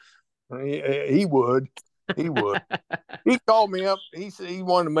will. He would. He would. He called me up. He said he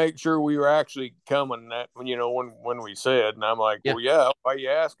wanted to make sure we were actually coming. That when we said, and I'm like, Yeah. well, yeah. Why are you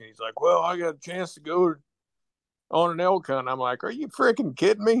asking? He's like, well, I got a chance to go on an elk hunt. I'm like, are you freaking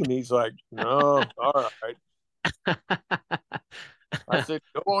kidding me? And he's like, no, all right. I said,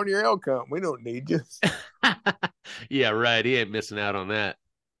 go on your elk hunt. We don't need you. Yeah, right. He ain't missing out on that.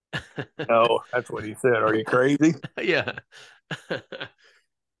 No, that's what he said. Are you crazy? Yeah.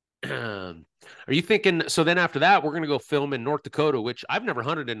 Are you thinking? So then after that, we're going to go film in North Dakota, which I've never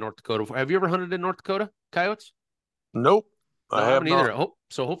hunted in North Dakota before. Have you ever hunted in North Dakota, coyotes? Nope. No, I I have haven't not. either.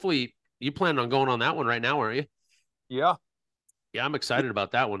 So hopefully you plan on going on that one right now, aren't you? Yeah. Yeah, I'm excited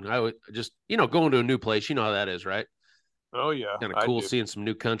about that one. I would just, going to a new place. You know how that is, right? Oh yeah, Kind of I cool do. seeing some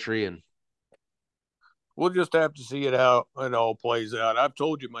new country and We'll just have to see it how it all plays out. I've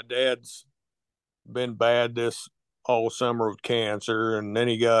told you my dad's been bad this all summer with cancer, and then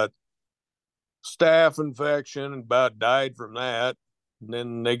he got staph infection and about died from that. And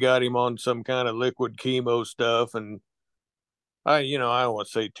then they got him on some kind of liquid chemo stuff, and I don't want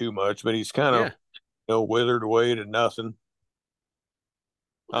to say too much, but he's kind of yeah. withered away to nothing.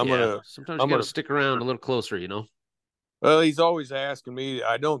 I'm Yeah. gonna Sometimes you I'm got to gonna stick around a little closer. Well, he's always asking me.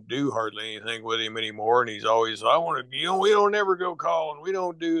 I don't do hardly anything with him anymore, and he's always, I want to, we don't ever go calling, we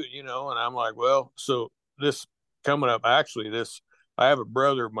don't do, and I'm like, well, so this coming up, actually, I have a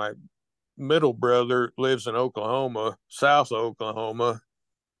brother, my middle brother lives in Oklahoma, south of Oklahoma,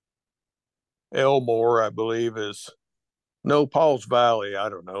 Elmore, I believe is, no, Paul's Valley, I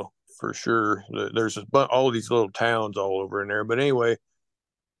don't know for sure. There's all these little towns all over in there, but anyway,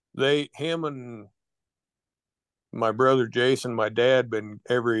 him and my brother Jason, my dad, been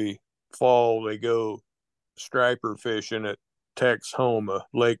every fall they go striper fishing at Texhoma,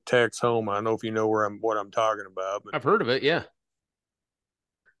 Lake Texhoma. I don't know if you know what I'm talking about, but I've heard of it. Yeah.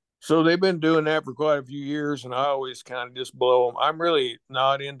 so they've been doing that for quite a few years, and I always kind of just blow them. I'm really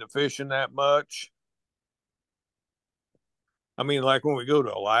not into fishing that much. I mean, like when we go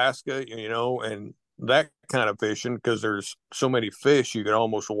to Alaska, and that kind of fishing, because there's so many fish, you could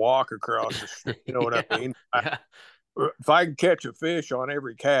almost walk across the street. You know what I Yeah. mean? Yeah. If I can catch a fish on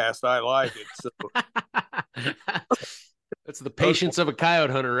every cast, I like it. So That's the patience of a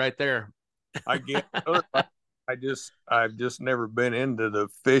coyote hunter right there. I get. I've just never been into the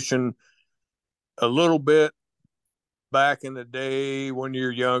fishing. A little bit back in the day when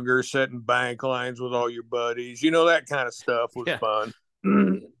you're younger, setting bank lines with all your buddies, that kind of stuff was Yeah. fun.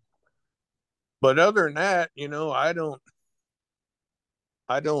 But other than that, I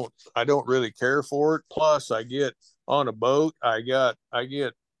don't really care for it. Plus, I get on a boat, I don't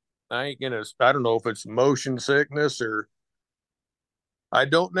know if it's motion sickness or I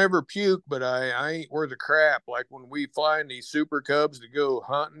don't never puke, but I ain't worth a crap. Like when we fly in these super cubs to go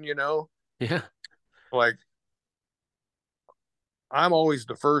hunting, Yeah. like I'm always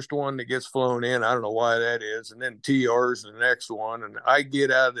the first one that gets flown in. I don't know why that is. And then TR's the next one. And I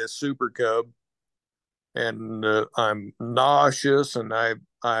get out of this super cub and I'm nauseous and I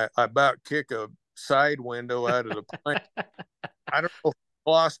about kick a side window out of the plane. I don't know.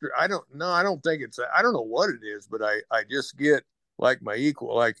 Foster, I don't know. I don't think I don't know what it is, but I just get like my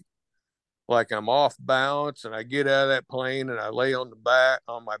equal, like I'm off balance and I get out of that plane and I lay on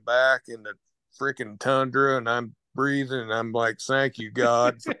my back in the freaking tundra and I'm breathing and I'm like, thank you,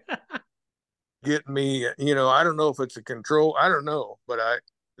 God, for getting me. I don't know if it's a control. I don't know, but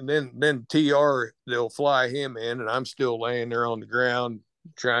and then TR, they'll fly him in and I'm still laying there on the ground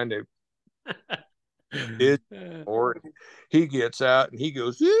trying to it or he gets out and he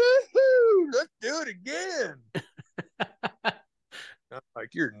goes, yoo-hoo, let's do it again. I'm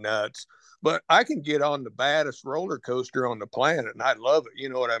like, you're nuts. But I can get on the baddest roller coaster on the planet and I love it. You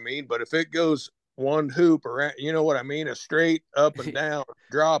know what I mean? But if it goes one hoop around, you know what I mean? A straight up and down,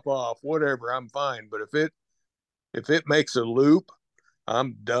 drop off, whatever, I'm fine. But if it makes a loop,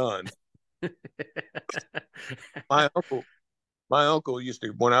 I'm done. My uncle my uncle used to,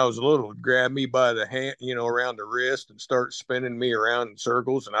 when I was little, grab me by the hand, around the wrist and start spinning me around in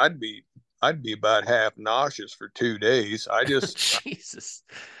circles, and I'd be about half nauseous for 2 days. Jesus.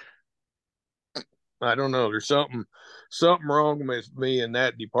 I don't know. There's something wrong with me in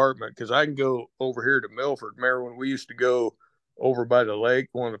that department because I can go over here to Milford. Remember when we used to go over by the lake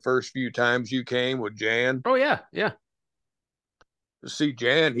one of the first few times you came with Jan? Oh yeah. Yeah. To see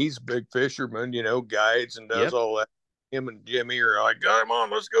Jan, he's a big fisherman, guides and does Yep. all that. Him and Jimmy are like, come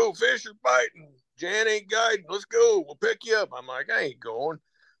on, let's go fish or biting. Jan ain't guiding. Let's go. We'll pick you up. I'm like, I ain't going.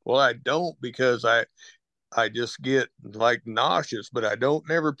 Well, I don't because I just get like nauseous, but I don't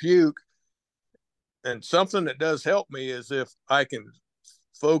never puke. And something that does help me is if I can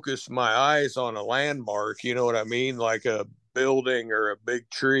focus my eyes on a landmark, you know what I mean? Like a building or a big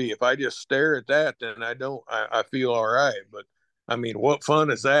tree. If I just stare at that, then I feel all right. But I mean, what fun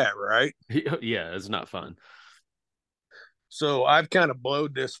is that, right? Yeah, it's not fun. So I've kind of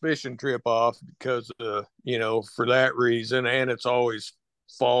blowed this fishing trip off because, for that reason. And it's always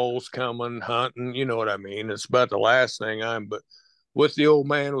falls coming, hunting, you know what I mean? It's about the last thing but with the old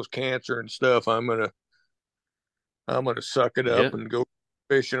man with cancer and stuff, I'm gonna suck it Yeah. up and go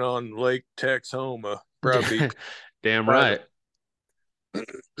fishing on Lake Texhoma. Probably, Damn probably. right.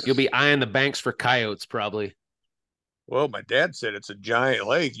 You'll be eyeing the banks for coyotes, probably. Well, my dad said it's a giant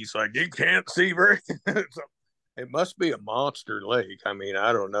lake. He's like, you can't see very. It must be a monster lake. I mean,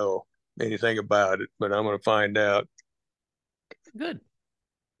 I don't know anything about it, but I'm gonna find out. Good.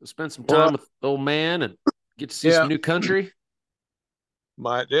 We'll spend some Well, time with the old man and get to see yeah. some new country.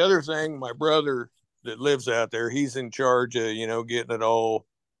 The other thing, my brother that lives out there, he's in charge of getting it all.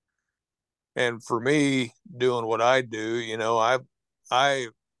 And for me, doing what I do, I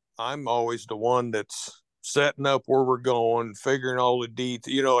I'm always the one that's setting up where we're going, figuring all the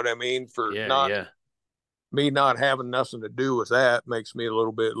details. You know what I mean? For Yeah, not yeah. me not having nothing to do with that makes me a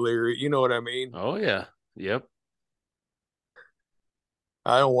little bit leery. You know what I mean? Oh yeah. Yep.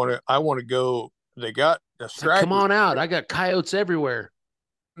 I don't want to. I want to go. They got a It's like, come striper. on out. I got coyotes everywhere.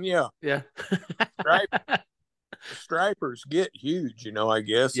 Yeah, Yeah. stripe, stripers get huge. I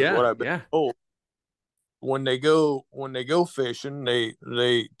guess is Yeah, what I've been yeah. told. When they go fishing,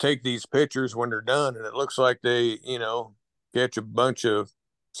 they take these pictures when they're done, and it looks like they catch a bunch of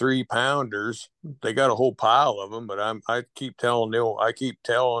 3 pounders. They got a whole pile of them, but I keep telling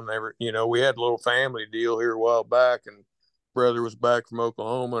every we had a little family deal here a while back, and brother was back from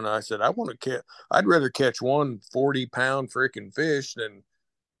Oklahoma, and I said, I'd rather catch one 40-pound freaking fish than,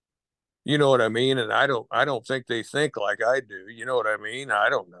 you know what I mean? And I don't think they think like I do. You know what I mean? I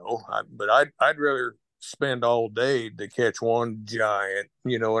don't know. But I'd rather spend all day to catch one giant.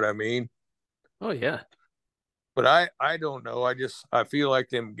 You know what I mean? Oh yeah. But I don't know. I feel like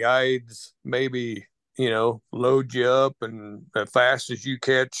them guides maybe, load you up, and as fast as you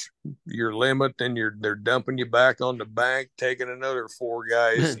catch your limit, then they're dumping you back on the bank, taking another four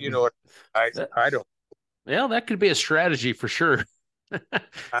guys. You know what? I That, I don't. well, that could be a strategy for sure.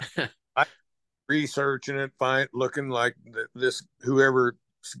 I, I researching it, looking like this whoever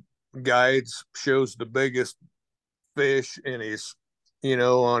guides shows the biggest fish in his,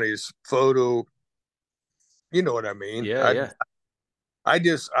 on his photo. You know what I mean? Yeah, yeah. I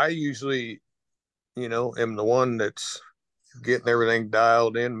usually, am the one that's getting everything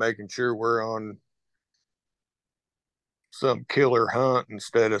dialed in, making sure we're on some killer hunt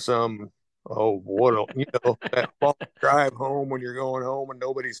instead of some, that long drive home when you're going home and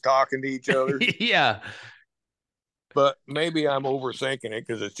nobody's talking to each other. Yeah. But maybe I'm overthinking it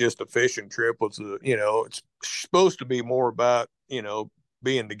because it's just a fishing trip. It's supposed to be more about,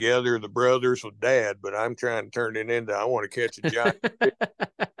 being together, the brothers with dad, but I'm trying to turn it into, I want to catch a giant fish.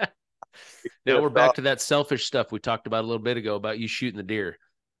 Now we're back to that selfish stuff we talked about a little bit ago about you shooting the deer.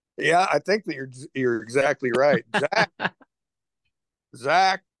 Yeah, I think that you're exactly right.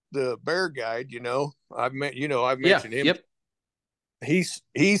 Zach, the bear guide, I've Yeah. mentioned him. Yep.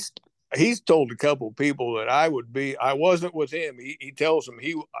 He's told a couple of people that I wasn't with him. He tells them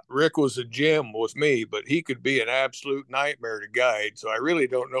Rick was a gem with me, but he could be an absolute nightmare to guide. So I really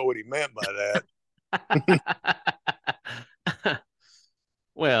don't know what he meant by that.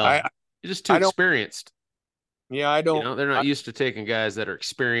 Well, I you're just too I don't. experienced. Yeah, I You don't. know, they're not used to taking guys that are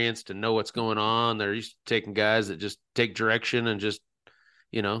experienced and know what's going on. They're used to taking guys that just take direction and just,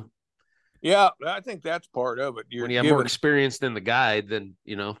 you know, Yeah, I think that's part of it. You're when you have more given. experience than the guide, then,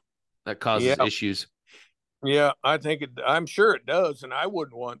 that causes Yeah, issues. yeah. I'm sure it does, and I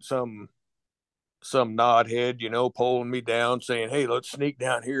wouldn't want some knothead, pulling me down, saying, "Hey, let's sneak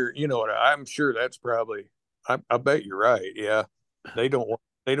down here." You know what? I'm sure that's probably. I bet you're right. Yeah, they don't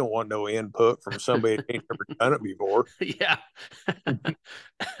want no input from somebody that ain't never done it before. Yeah.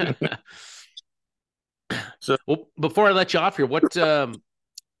 So, Well, before I let you off here,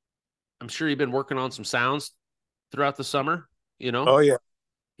 I'm sure you've been working on some sounds throughout the summer, oh yeah,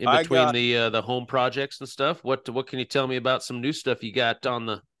 in I between got the home projects and stuff. What can you tell me about some new stuff you got on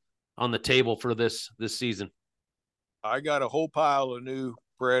the table for this season? I got a whole pile of new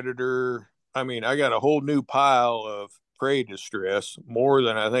predator. I mean, I got a whole new pile of prey distress, more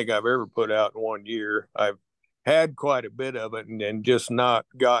than I think I've ever put out in 1 year. I've had quite a bit of it and just not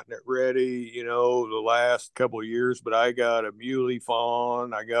gotten it ready, the last couple of years. But I got a muley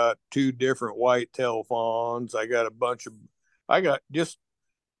fawn, I got two different whitetail fawns, I got just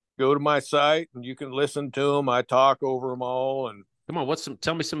go to my site and you can listen to them. I talk over them all. And Come on,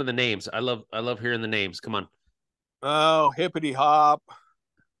 tell me some of the names. I love hearing the names. Come on. oh, hippity hop.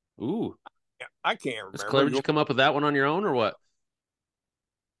 Ooh, I can't that's remember. clever. Did you come up with that one on your own or what?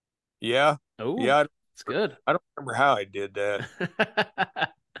 Yeah. Oh, Yeah. it's good. I don't remember how I did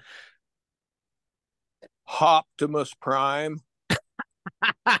that. Optimus Prime.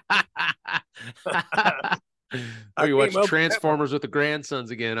 Oh, I you came watch up with that one. Transformers with the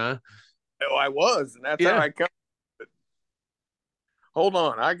grandsons again, huh? Oh, I was, and that's how Yeah, I come. Hold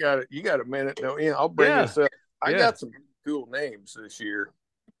on, I got it. You got a minute? No, yeah, I'll bring yeah, this up. I yeah, got some cool names this year.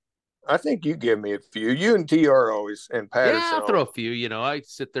 I think you give me a few. You and TR always, and yeah. Patterson I'll throw always. a few. I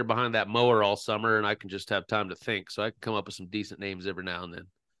sit there behind that mower all summer, and I can just have time to think. So I can come up with some decent names every now and then.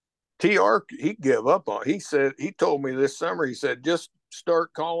 TR, he gave up on. He told me this summer. He said just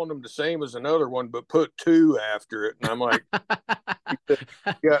start calling them the same as another one, but put two after it. And I'm like, he said,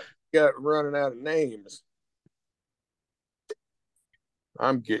 got running out of names.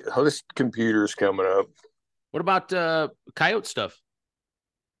 This computer's coming up. What about coyote stuff?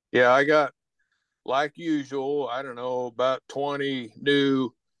 Yeah, I got, like usual, I don't know, about 20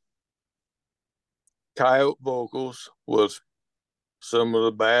 new coyote vocals with some of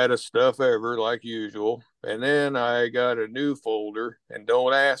the baddest stuff ever, like usual. And then I got a new folder, and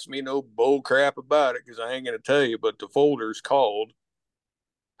don't ask me no bull crap about it because I ain't going to tell you, but the folder's called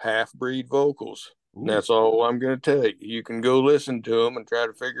Half Breed Vocals. And Ooh, that's all I'm going to tell you. You can go listen to them and try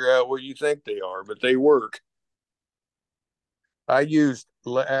to figure out what you think they are, but they work. I used,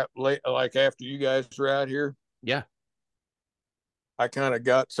 like after you guys were out here, yeah. I kind of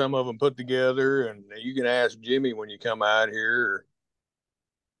got some of them put together, and you can ask Jimmy when you come out here.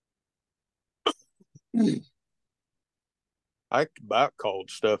 I about called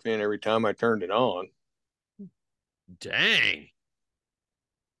stuff in every time I turned it on. Dang.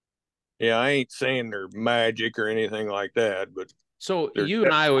 Yeah, I ain't saying they're magic or anything like that, but So they're you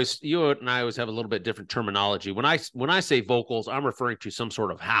and I always have a little bit different terminology. When I say vocals, I'm referring to some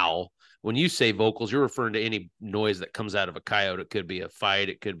sort of howl. When you say vocals, you're referring to any noise that comes out of a coyote. It could be a fight,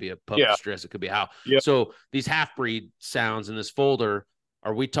 it could be a pup yeah, distress, it could be a howl. yeah. So these half breed sounds in this folder,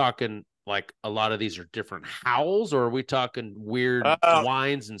 are we talking like a lot of these are different howls, or are we talking weird Uh,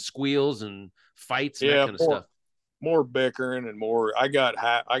 whines and squeals and fights and that yeah, kind of more stuff? more bickering and more. I got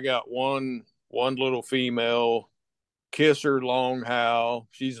one little female kisser long howl.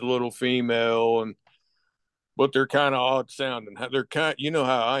 She's a little female, and but they're kind of odd sounding. They're kind, you know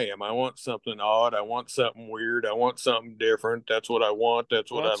how I am. I want something odd. I want something weird. I want something different. That's what I want.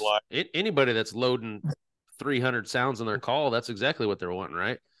 That's Well, what I that's like. anybody that's loading 300 sounds on their call. That's exactly what they're wanting,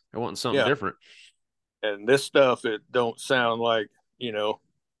 right? They're wanting something Yeah, different. and this stuff it don't sound like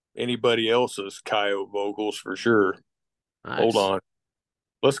anybody else's coyote vocals for sure. Hold Nice. on.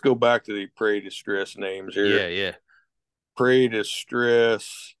 Let's go back to the prey distress names Yeah, here. yeah. Prey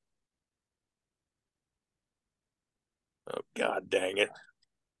distress. Oh God dang it.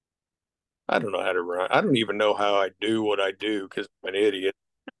 I don't know how to run. I don't even know how I do what I do because I'm an idiot.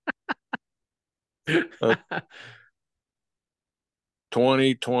 Uh,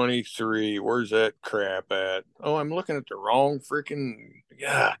 2023. Where's that crap at? Oh, I'm looking at the wrong freaking.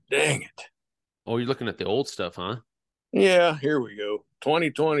 God dang it. Oh, you're looking at the old stuff, huh? Yeah, here we go.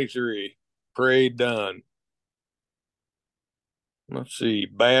 2023. Prey done. Let's see.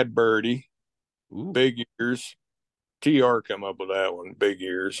 Bad Birdie. Ooh. Big ears. TR come up with that one. Big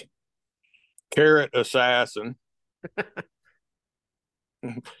ears. Carrot assassin.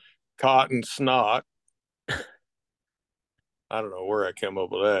 Cotton snot. I don't know where I came up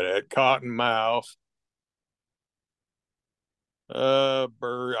with that at. Cotton mouse.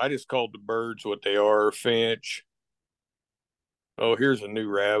 Bird. I just called the birds what they are. Finch. Oh, here's a new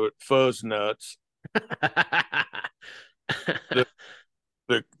rabbit. Fuzz nuts.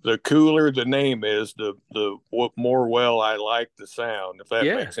 The the cooler the name is, the what more well I like the sound. If that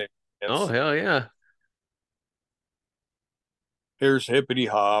Yeah. makes any Oh, sense. hell yeah. Here's hippity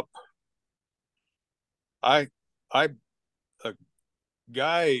hop. I I a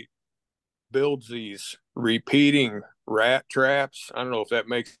guy builds these repeating rat traps. I don't know if that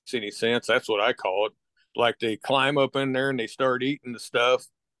makes any sense. That's what I call it. Like they climb up in there and they start eating the stuff,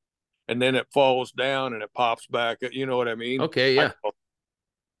 and then it falls down and it pops back. You know what I mean? Okay, yeah.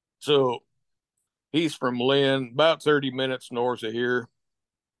 So he's from Lynn, about 30 minutes north of here,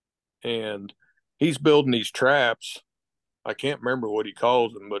 and he's building these traps. I can't remember what he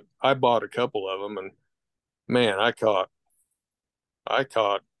calls them, but I bought a couple of them, and man, I caught.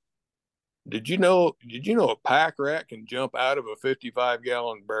 Did you know a pack rat can jump out of a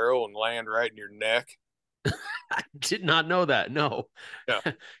 55-gallon barrel and land right in your neck? I did not know that. No. Yeah.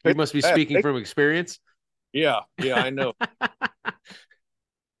 You must be That, speaking from experience. yeah, I know.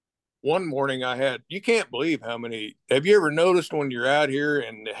 One morning you can't believe how many, have you ever noticed when you're out here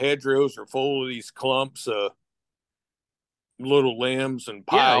and the hedgerows are full of these clumps of little limbs and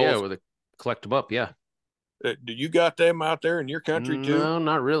Yeah, yeah, piles? where they collect them up. Yeah. Do you got them out there in your country too? No,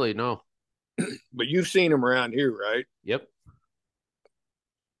 not really. No. But you've seen them around here, right? Yep.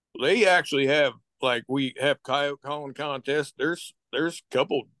 They actually have, like, we have coyote calling contests. There's a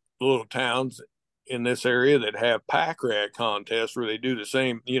couple little towns in this area that have pack rat contests where they do the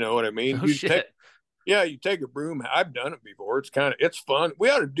same. You know what I mean? Oh shit. You take a broom. I've done it before. It's fun. We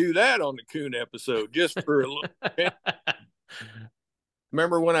ought to do that on the coon episode just for a little.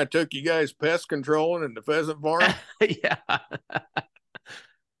 Remember when I took you guys pest controlling in the pheasant farm? Yeah.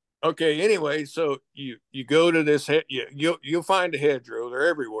 Okay. Anyway, so you go to this you'll find a hedgerow. They're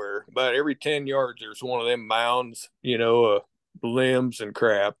everywhere. About every 10 yards, there's one of them mounds, limbs and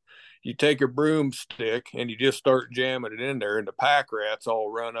crap. You take a broomstick and you just start jamming it in there, and the pack rats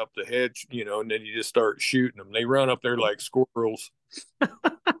all run up the hedge, and then you just start shooting them. They run up there like squirrels.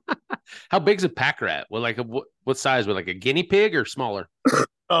 How big's a pack rat? Well, like what size? With like a guinea pig or smaller?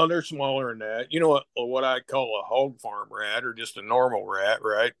 Oh, they're smaller than that. You know what I call a hog farm rat, or just a normal rat,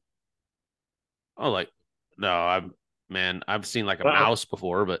 right? Oh, like no, I've seen like a Well, mouse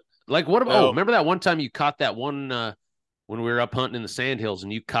before, but like what about, oh, no, remember that one time you caught that one when we were up hunting in the sandhills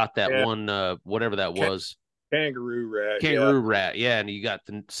and you caught that yeah, one whatever that was. kangaroo rat, yeah, Kangaroo rat, yeah, and you got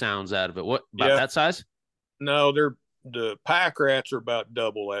the sounds out of it. What about yeah. that size? No, the pack rats are about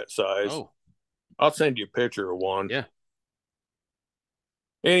double that size. Oh, I'll send you a picture of one. yeah.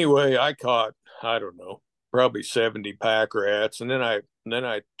 Anyway, I caught, I don't know, probably 70 pack rats, and then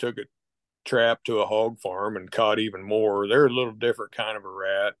I took it. trap to a hog farm and caught even more. They're a little different kind of a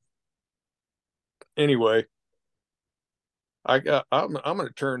rat. Anyway, I'm going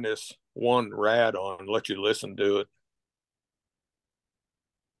to turn this one rat on and let you listen to it.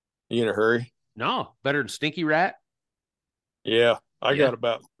 You in a hurry? No, better than Stinky Rat. Yeah, I Yeah. got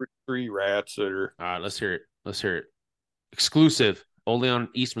about three rats that are. All right, let's hear it. Let's hear it. Exclusive, only on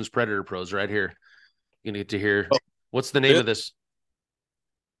Eastman's Predator Pros right here. You're gonna get to hear. What's the name of this?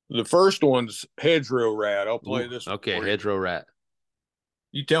 The first one's hedgerow rat. I'll play Ooh, this. okay, hedgerow rat.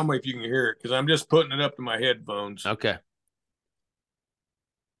 You tell me if you can hear it because I'm just putting it up to my headphones. Okay.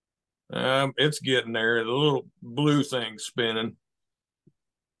 It's getting there. The little blue thing's spinning.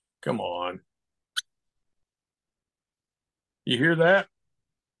 Come on. You hear that?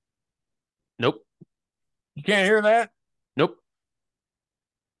 Nope. You can't hear that? Nope.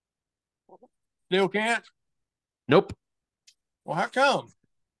 Still can't? Nope. Well, how come?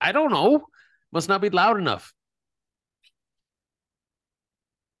 I don't know. Must not be loud enough.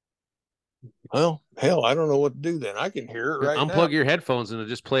 Well, hell, I don't know what to do then. I can hear it right Unplug now. your headphones and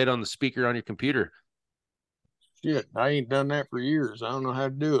just play it on the speaker on your computer. Shit, I ain't done that for years. I don't know how to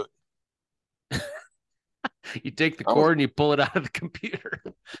do it. You take the cord and you pull it out of the computer.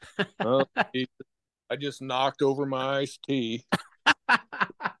 I just knocked over my iced tea. I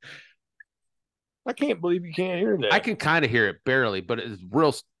can't believe you can't hear that. I can kind of hear it barely, but it's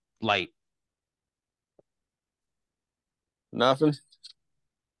real light. Nothing.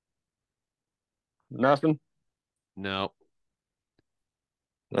 Nothing. No.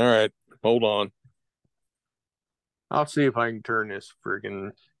 All right, hold on. I'll see if I can turn this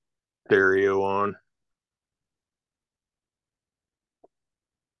freaking stereo on.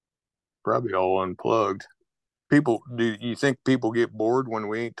 Probably all unplugged. Do you think people get bored when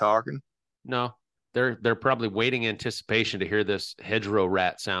we ain't talking? No. They're probably waiting anticipation to hear this hedgerow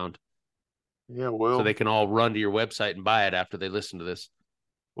rat sound. Yeah, well, so they can all run to your website and buy it after they listen to this.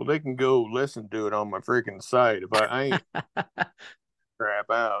 Well, they can go listen to it on my freaking site. If I ain't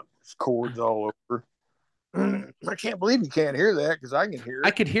crap out, there's cords all over. I can't believe you can't hear that because I can hear it.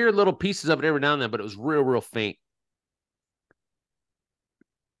 I could hear little pieces of it every now and then, but it was real faint.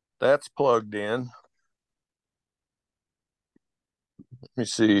 That's plugged in. Let me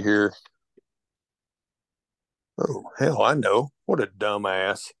see here. Oh, hell, I know. What a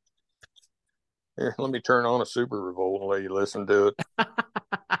dumbass. Here, let me turn on a Super Revolt and let you listen to it.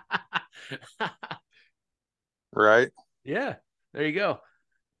 Right? Yeah, there you go.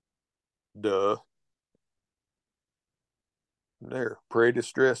 Duh. There, prey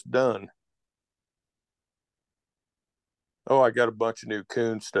distress done. Oh, I got a bunch of new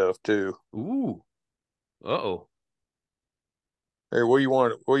coon stuff too. Ooh. Uh-oh. Hey, what do you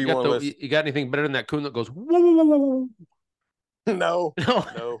want? What do you want to listen? You got anything better than that coon that goes whoa, whoa, whoa, whoa? No.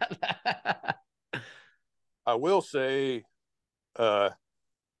 I will say, friend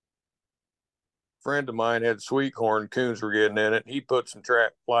of mine had sweet corn coons were getting in it. He put some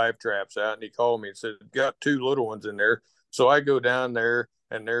live traps out, and he called me and said, "Got two little ones in there." So I go down there,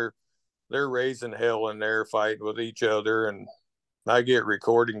 and they're raising hell in there, fighting with each other, and I get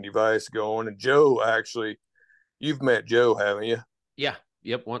recording device going. And Joe, actually, you've met Joe, haven't you? Yeah.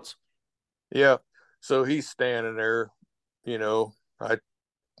 Yep. Once. Yeah. So he's standing there, you know.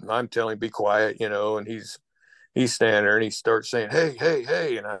 I'm telling him be quiet, you know, and he's standing there and he starts saying, "Hey, hey,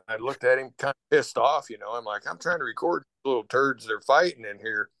 hey," and I looked at him kind of pissed off, you know. I'm like, I'm trying to record little turds they're fighting in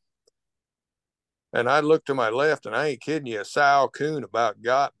here. And I looked to my left, and I ain't kidding you, a sow coon about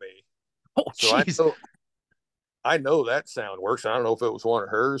got me. Oh, so geez. I know that sound works. I don't know if it was one of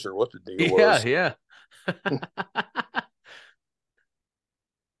hers or what the deal was. Yeah.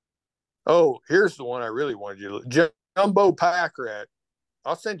 Oh, here's the one I really wanted you to jumbo pack rat.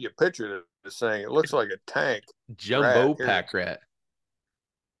 I'll send you a picture of this thing. It looks like a tank. Jumbo pack rat.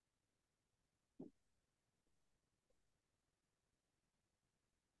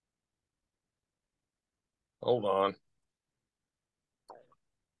 Hold on.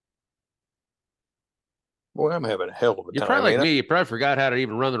 Boy, I'm having a hell of a time. You're probably like me. You probably forgot how to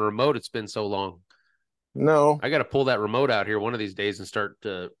even run the remote. It's been so long. No. I got to pull that remote out here one of these days and start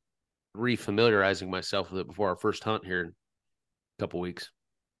refamiliarizing myself with it before our first hunt here in a couple weeks.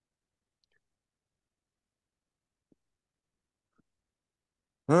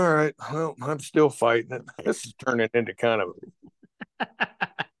 All right. Well, I'm still fighting it. This is turning into kind of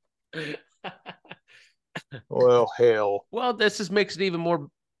well, hell. Well, this just makes it even more.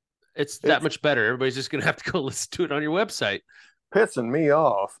 It's that much better. Everybody's just going to have to go listen to it on your website. Pissing me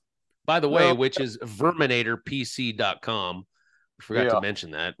off. By the way, which is verminatorpc.com. I forgot to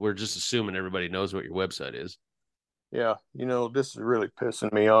mention that. We're just assuming everybody knows what your website is. Yeah, this is really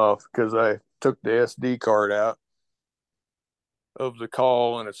pissing me off because I took the SD card out of the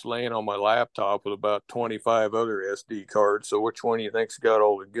call and it's laying on my laptop with about 25 other SD cards. So which one do you think's got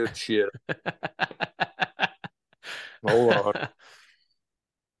all the good shit? Hold on.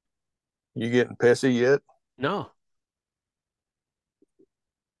 You getting pissy yet? No.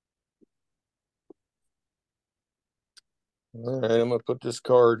 All right, I'm gonna put this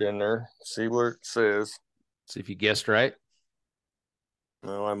card in there, see what it says. See if you guessed right.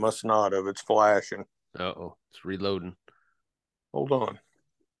 No, I must not have. It's flashing. Uh-oh, it's reloading. Hold on.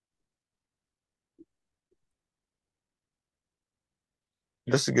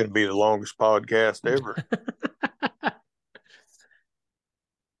 This is going to be the longest podcast ever.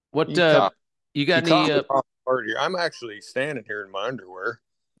 What You caught, you got you caught any me off guard here. I'm actually standing here in my underwear.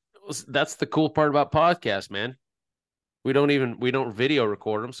 that's the cool part about podcasts, man. We don't video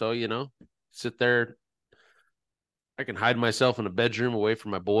record them, so sit there. I can hide myself in a bedroom away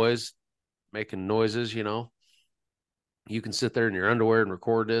from my boys making noises, You can sit there in your underwear and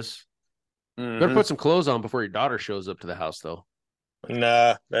record this. Mm-hmm. Better put some clothes on before your daughter shows up to the house, though.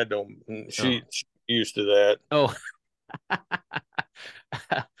 Nah, that don't. She's used to that. Oh.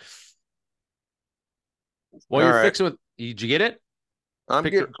 Well, All you're right. fixing with. Did you get it? I'm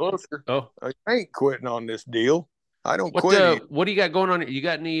getting closer. Oh, I ain't quitting on this deal. I don't what quit. what do you got going on? You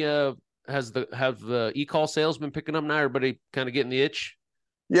got any? Have the e-call sales been picking up now? Everybody kind of getting the itch?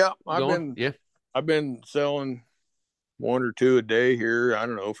 Yeah, Going? I've been selling one or two a day here. I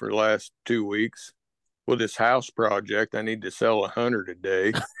don't know, for the last 2 weeks. With this house project, I need to sell 100 a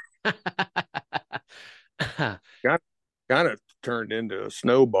day. Kind of turned into a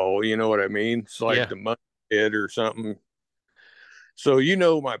snowball. You know what I mean? It's like the money hit or something. So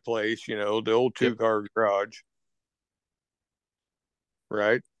my place, the old 2-car garage,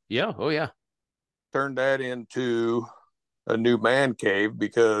 right? Yeah. Oh yeah. Turned that into a new man cave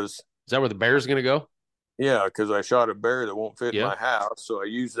because is that where the bear's gonna go? Yeah, because I shot a bear that won't fit in my house, so I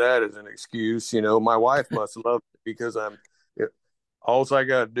use that as an excuse. My wife must love it because all I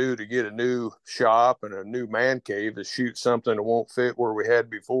got to do to get a new shop and a new man cave is shoot something that won't fit where we had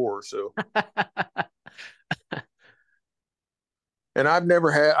before. So, and I've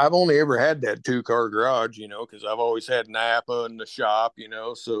only ever had that 2-car garage, because I've always had Napa in the shop,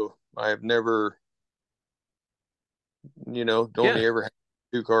 so I've never, only ever had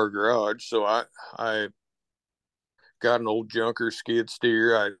a 2-car garage. So I got an old junker skid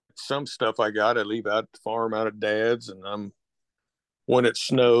steer. Some stuff I leave out at the farm out of Dad's, and when it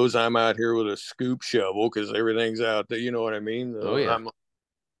snows, I'm out here with a scoop shovel because everything's out there. You know what I mean? Oh yeah.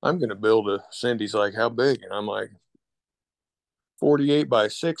 I'm going to build a. Cindy's like, how big? And I'm like, 48 by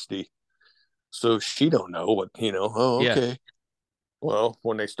 60. So she don't know what. Oh, okay. Yeah. Well,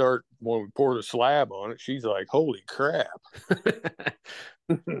 when we pour the slab on it, she's like, holy crap.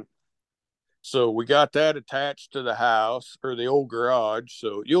 So we got that attached to the house or the old garage.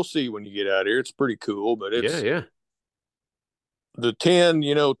 So you'll see when you get out here. It's pretty cool, but it's the 10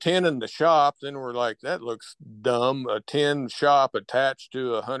 in the shop. Then we're like, that looks dumb. A 10 shop attached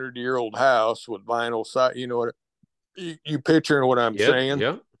to a 100-year-old house with vinyl side. You know what? You picturing what I'm saying?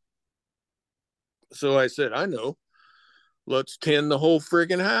 Yeah. So I said, I know. Let's 10 the whole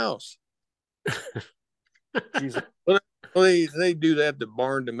friggin' house. She's like, well, they do that to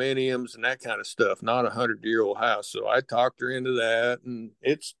barn dominiums and that kind of stuff, not 100-year-old house. So I talked her into that, and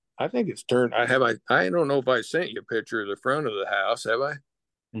I think it's turned. I don't know if I sent you a picture of the front of the house. Have I?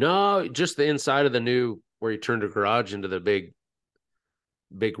 No, just the inside of the new where you turned the garage into the big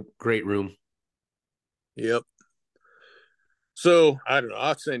great room. Yep. So I don't know.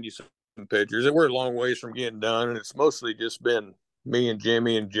 I'll send you some pictures. We're a long ways from getting done, and it's mostly just been me and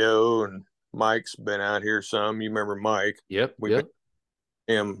Jimmy and Joe, and Mike's been out here some. You remember Mike? Yep. We met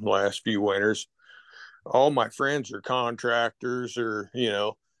him last few winters. All my friends are contractors, or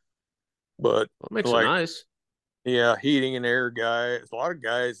but it makes it nice. Yeah, heating and air guys. A lot of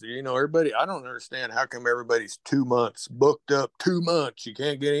guys, everybody. I don't understand how come everybody's 2 months booked up. 2 months, you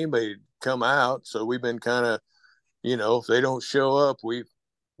can't get anybody to come out. So we've been kind of, if they don't show up, we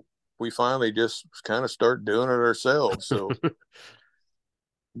finally just kind of start doing it ourselves. So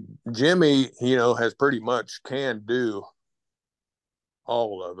Jimmy, has pretty much can do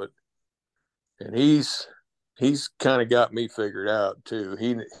all of it, and he's kind of got me figured out too.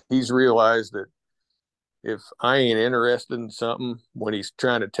 He's realized that if I ain't interested in something, when he's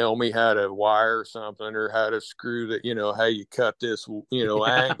trying to tell me how to wire something or how to screw that, how you cut this,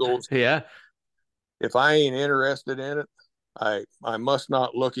 angles. Yeah. If I ain't interested in it, I must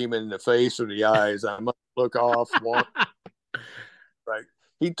not look him in the face or the eyes. I must look off one. Right.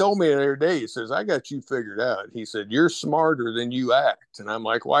 he told me the other day, he says, I got you figured out. He said, you're smarter than you act. And I'm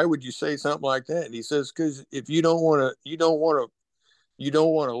like, why would you say something like that? And he says, because if you don't want to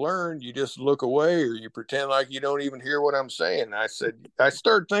learn, you just look away or you pretend like you don't even hear what I'm saying. And I said, I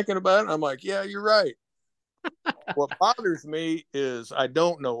started thinking about it. I'm like, yeah, you're right. What bothers me is I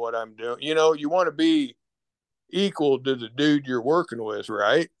don't know what I'm doing. You know, you want to be equal to the dude you're working with,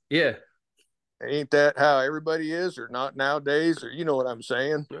 right? Yeah. Ain't that how everybody is, or not nowadays? Or you know what I'm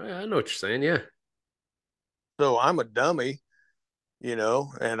saying? I know what you're saying. Yeah. So I'm a dummy, you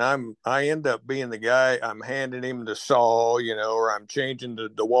know, and I end up being the guy. I'm handing him the saw, you know, or I'm changing the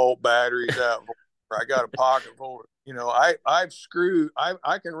DeWalt batteries out, or I got a pocket full. You know, I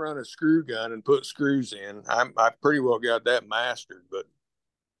can run a screw gun and put screws in. I pretty well got that mastered, but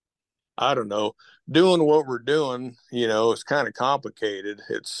I don't know. Doing what we're doing, you know, it's kind of complicated.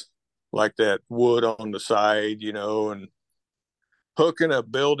 It's like that wood on the side, you know, and hooking a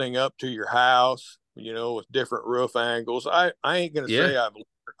building up to your house, you know, with different roof angles. I ain't gonna Yeah. say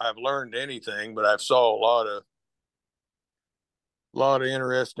I've learned anything, but I've saw a lot of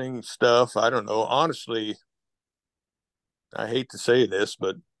interesting stuff. I don't know. Honestly, I hate to say this,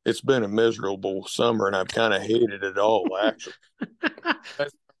 but it's been a miserable summer, and I've kind of hated it all. Actually,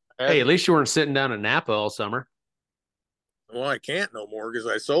 Hey, at least you weren't sitting down in Napa all summer. well, I can't no more because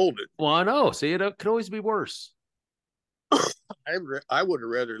I sold it. Well, I know. See, it could always be worse. I would have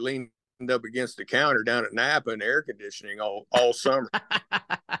rather leaned up against the counter down at Napa in air conditioning all summer.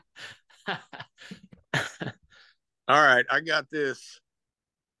 All right, I got this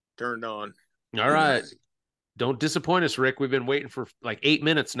turned on. All right. Don't disappoint us, Rick. We've been waiting for like 8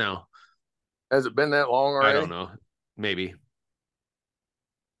 minutes now. Has it been that long already? I don't know. Maybe.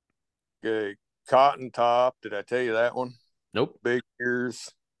 Okay. Cotton top. Did I tell you that one? Nope. Big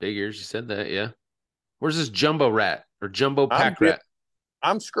ears. Big ears. You said that. Yeah. Where's this jumbo rat or jumbo pack rat?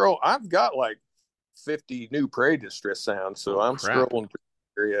 I've got like 50 new prey distress sounds, so I'm crap. scrolling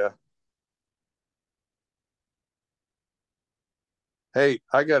through here. Hey,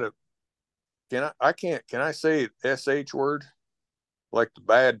 I gotta. Can I say sh word like the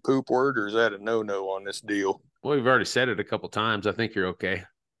bad poop word, or is that a no on this deal? Well, we've already said it a couple times. I think you're okay.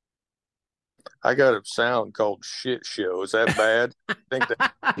 I got a sound called shit show. Is that bad? I think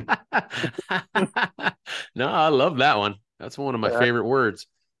that. No, I love that one. That's one of my favorite words.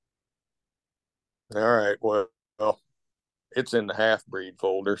 All right. Well, it's in the half breed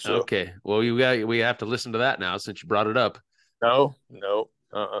folder. So okay. Well, we have to listen to that now since you brought it up. No.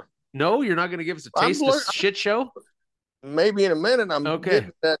 No, you're not going to give us a taste of shit show? Maybe in a minute.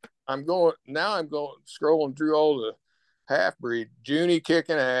 Getting that. I'm going scrolling through all the half breed. Junie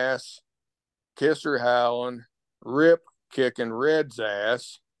kicking ass, Kisser howling, Rip kicking Red's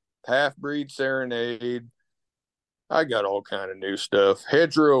ass, half breed serenade. I got all kind of new stuff.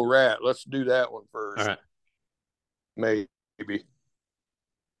 Hedgerow rat. Let's do that one first. All right. Maybe.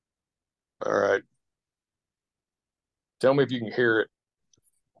 All right. Tell me if you can hear it.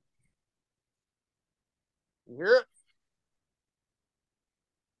 You hear it?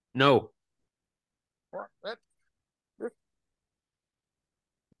 No.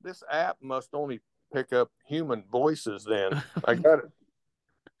 This app must only pick up human voices then. I got it.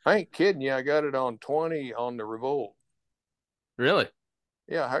 I ain't kidding you. I got it on 20 on the Revolt. Really?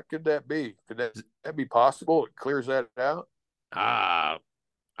 Yeah, how could that be? Could that be possible? It clears that out? I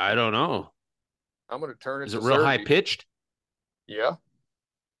don't know. I'm going to turn it Is to it real 30. high pitched? Yeah.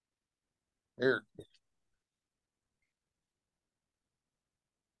 Here.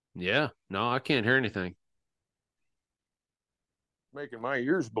 Yeah. No, I can't hear anything. Making my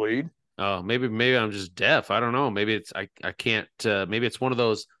ears bleed. Oh, maybe I'm just deaf. I don't know. Maybe it's I can't maybe it's one of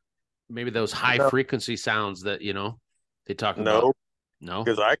those high frequency sounds that, they talk about. No.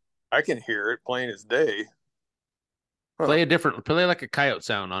 Because I can hear it plain as day. Huh. Play like a coyote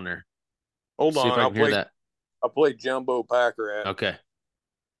sound on there. Hold on, if I can hear that. I'll play Jumbo Packer at. Okay.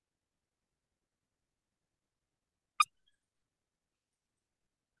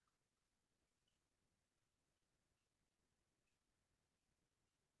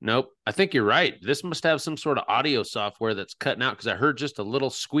 Nope. I think you're right. This must have some sort of audio software that's cutting out because I heard just a little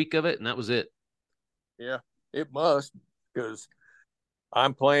squeak of it and that was it. Yeah, it must because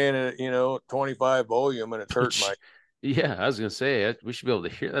I'm playing at 25 volume and it's hurting my. Yeah, I was gonna say we should be able to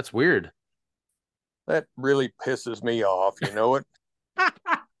hear. That's weird. That really pisses me off. You know it.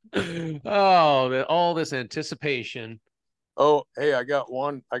 Oh, all this anticipation. Oh, hey, I got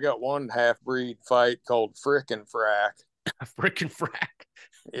one half breed fight called Frickin' Frack. Frickin' Frack.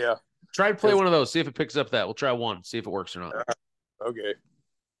 Yeah. Try to play one of those. See if it picks up that. We'll try one. See if it works or not.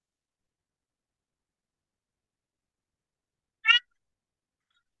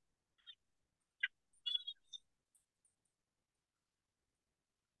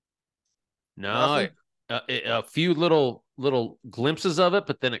 No, Nothing. a few little glimpses of it,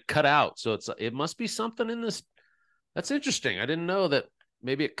 but then it cut out. So it must be something in this. That's interesting. I didn't know that.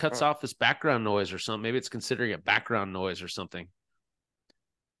 Maybe it cuts off this background noise or something. Maybe it's considering a background noise or something.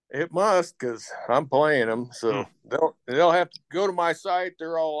 It must, because I'm playing them, Hmm. so they'll have to go to my site.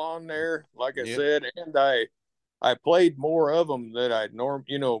 They're all on there, like I Yep. said, and I played more of them that I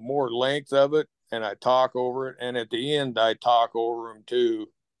more length of it, and I talk over it, and at the end I talk over them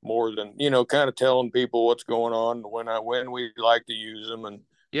too, more than kind of telling people what's going on when we like to use them, and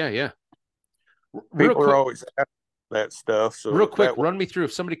Yeah, yeah. Real people are quick, always asking that stuff. real So quick, that run me through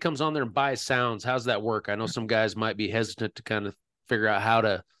if somebody comes on there and buys sounds, how's that work? I know some guys might be hesitant to kind of figure out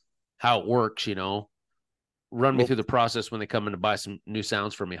how it works, Run me well, through the process when they come in to buy some new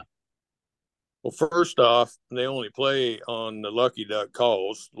sounds from you. Well, first off, they only play on the Lucky Duck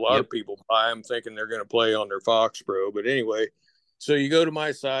calls. A lot Yep. of people buy them thinking they're going to play on their Fox Pro. But anyway, so you go to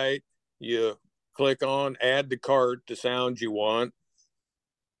my site, you click on add the cart to sounds you want.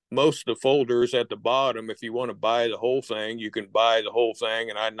 Most of the folders at the bottom, if you want to buy the whole thing, you can buy the whole thing,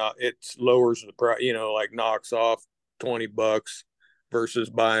 and it lowers the price, like knocks off $20 versus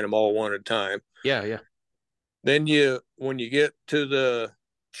buying them all one at a time. Yeah, yeah. Then when you get to the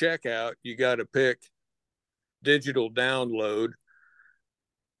checkout, you got to pick digital download,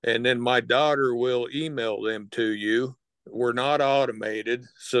 and then my daughter will email them to you. We're not automated,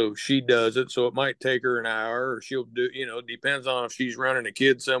 so she does it. So it might take her an hour, or she'll do, depends on if she's running a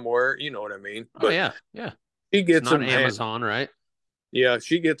kid somewhere, you know what I mean? Oh But yeah, yeah. she It's gets not them, Amazon, right? yeah,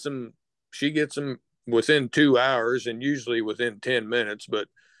 she gets them within 2 hours and usually within 10 minutes.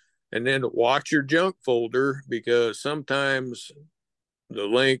 And then watch your junk folder, because sometimes the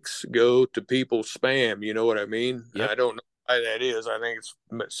links go to people's spam. You know what I mean? Yep. I don't know why that is. I think it's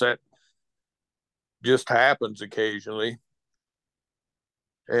set, just happens occasionally,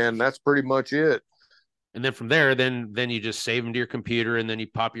 and that's pretty much it. And then from there, then you just save them to your computer, and then you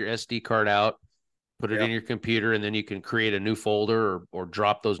pop your SD card out, put it Yeah. in your computer, and then you can create a new folder or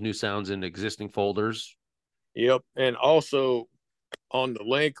drop those new sounds into existing folders. Yep. And also on the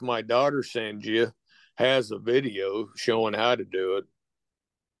link my daughter sends you has a video showing how to do it.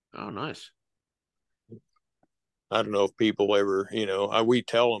 Oh, nice. I don't know if people ever, we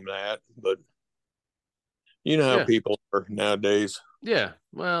tell them that, but you know how Yeah. people are nowadays. Yeah.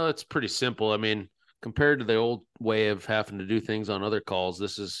 Well, it's pretty simple. I mean, compared to the old way of having to do things on other calls,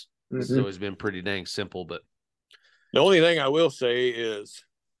 this has Mm-hmm. always been pretty dang simple. But The only thing I will say is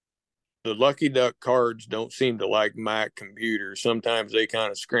the Lucky Duck cards don't seem to like Mac computers. Sometimes they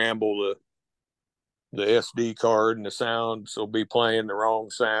kind of scramble the SD card, and the sounds will be playing the wrong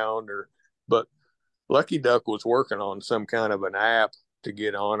sound, but Lucky Duck was working on some kind of an app to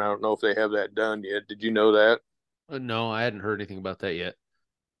get on. I don't know if they have that done yet. Did you know that? no, I hadn't heard anything about that yet.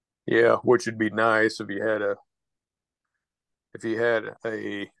 Yeah, which would be nice if you had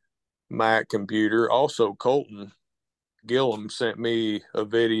a Mac computer. Also, Colton Gillum sent me a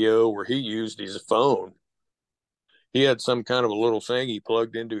video where he used his phone. He had some kind of a little thing he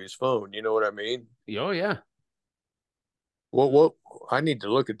plugged into his phone. You know what I mean? Oh yeah. What I need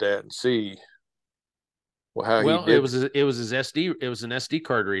to look at that and see how he Well, it did. was it was his SD. It was an SD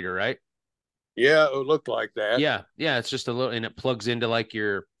card reader, right? Yeah, it looked like that. Yeah, yeah. It's just a little, and it plugs into like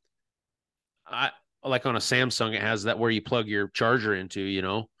I like on a Samsung, it has that where you plug your charger into,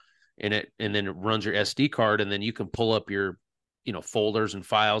 and then it runs your SD card, and then you can pull up your, folders and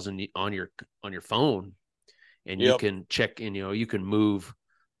files and on your phone, and you Yep. can check, and you can move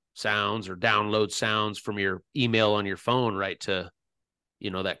sounds or download sounds from your email on your phone right to,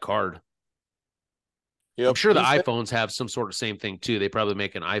 that card. I'm Yep. sure the iPhones have some sort of same thing too. They probably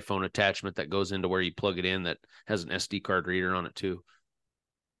make an iPhone attachment that goes into where you plug it in that has an SD card reader on it too.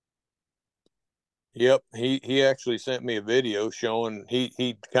 Yep, he actually sent me a video showing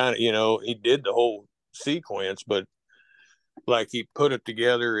he kind of he did the whole sequence, but like he put it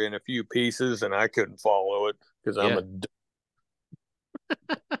together in a few pieces, and I couldn't follow it because I'm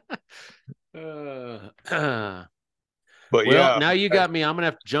Yeah. a. But Well, yeah, now you got me. I'm gonna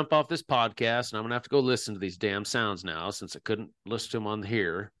have to jump off this podcast, and I'm gonna have to go listen to these damn sounds now, since I couldn't listen to them on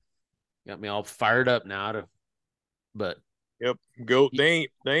here. Got me all fired up now but yep. Go. They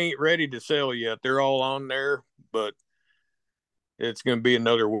ain't ready to sell yet. They're all on there, but it's going to be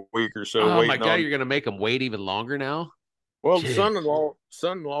another week or so oh my waiting god, on. you're gonna make them wait even longer now. Well, the Gee.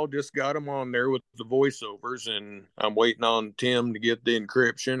 son-in-law just got them on there with the voiceovers, and I'm waiting on Tim to get the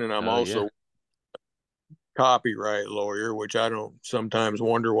encryption, and I'm Oh yeah. also copyright lawyer, which I don't sometimes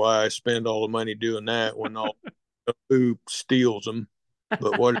wonder why I spend all the money doing that when all who steals them.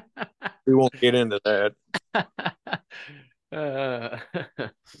 But what we won't get into that. uh,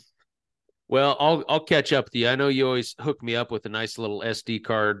 Well, I'll catch up with you. I know you always hook me up with a nice little SD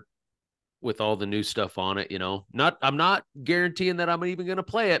card with all the new stuff on it, I'm not guaranteeing that I'm even going to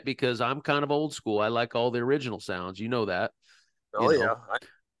play it because I'm kind of old school. I like all the original sounds. You know that, you Oh know.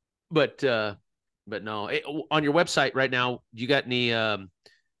 yeah. But no, on your website right now, you got any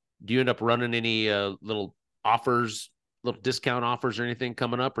do you end up running any little offers, little discount offers or anything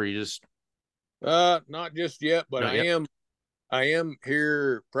coming up, or you just Not just yet, but not I yet? am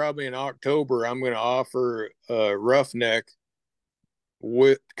here probably in October. I'm going to offer a roughneck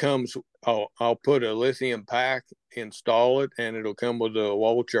with comes. I'll put a lithium pack, install it, and it'll come with a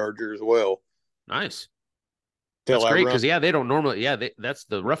wall charger as well. Nice. That's Till I great run. because they don't normally. That's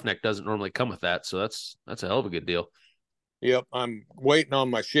the roughneck doesn't normally come with that, so that's a hell of a good deal. Yep, I'm waiting on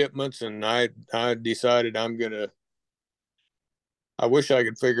my shipments, and I decided I'm gonna. I wish I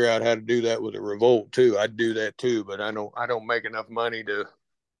could figure out how to do that with a Revolt too. I'd do that too, but I don't make enough money to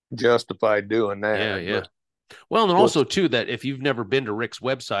justify doing Yeah, that. yeah. But Well, and what's also too that if you've never been to Rick's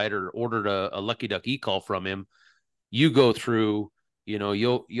website or ordered a Lucky Duck e-call from him, you go through,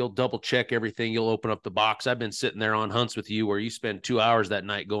 you'll double check everything. You'll open up the box. I've been sitting there on hunts with you where you spend 2 hours that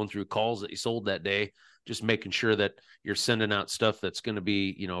night going through calls that you sold that day, just making sure that you're sending out stuff that's going to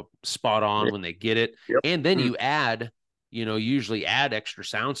be, spot on yeah, when they get it. yep. And then you add, you usually add extra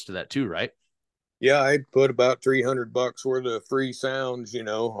sounds to that too, right? Yeah, I put about $300 worth of free sounds,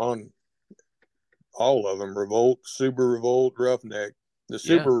 on all of them. Revolt, Super Revolt, Roughneck. The Yeah.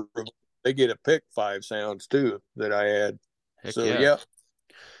 Super Revolt, they get a pick 5 sounds too that I add. Heck So yeah. yeah, if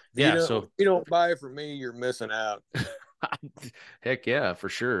you Yeah. don't if So you don't buy from me, you're missing out. heck yeah, for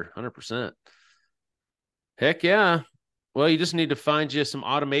sure. 100%. Heck yeah. Well, you just need to find you some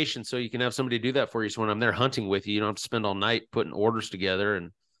automation so you can have somebody do that for you. So when I'm there hunting with you, you don't have to spend all night putting orders together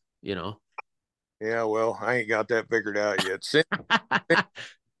and, you know. Yeah, well, I ain't got that figured out yet.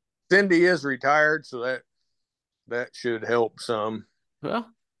 Cindy is retired, so that should help some.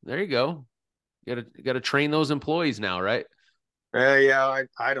 Well, there you go. You gotta train those employees now, right? Yeah,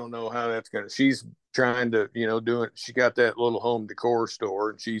 I don't know how that's gonna. She's trying to, doing. She got that little home decor store,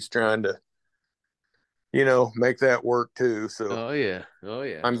 and she's trying to, make that work too. So Oh yeah. Oh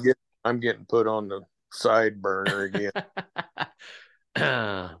yeah. I'm getting put on the side burner again.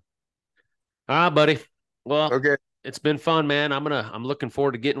 Buddy. Well, Okay. it's been fun, man. I'm looking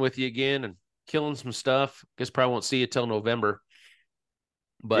forward to getting with you again and killing some stuff. Guess probably won't see you till November.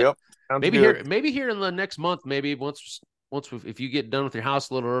 But Yep. Sounds good. maybe here in the next month, maybe if you get done with your house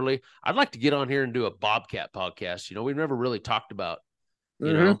a little early, I'd like to get on here and do a Bobcat podcast. We've never really talked about, you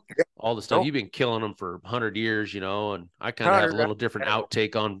Mm-hmm. know, all the stuff Nope. you've been killing them for 100 years, and I kind of have a 100. little different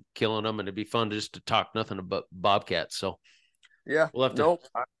outtake on killing them, and it'd be fun just to talk nothing about bobcats. So Yeah. we'll have to, Nope.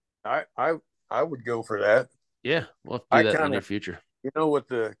 I would go for that. yeah, we'll have to do I that in the kind near of, future. with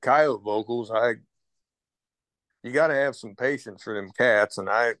the coyote vocals, you got to have some patience for them cats, and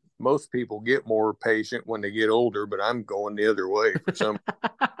most people get more patient when they get older, but I'm going the other way for some.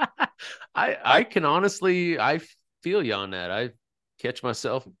 I I can honestly, I feel you on that. I catch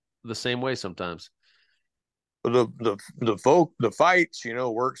myself the same way sometimes. the fights,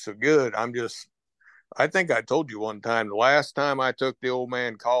 work so good. I think I told you one time, the last time I took the old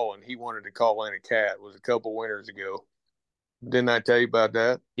man calling, he wanted to call in a cat, was a couple winters ago. Didn't I tell you about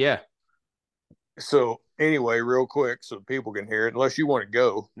that? Yeah. So anyway, real quick, so people can hear it, unless you want to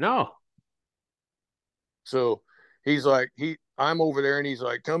go. No. So he's like, I'm over there, and he's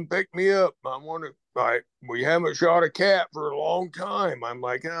like, come pick me up. I want to. Like, we haven't shot a cat for a long time. I'm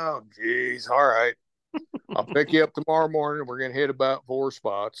like, oh, geez, all right. I'll pick you up tomorrow morning. We're gonna hit about 4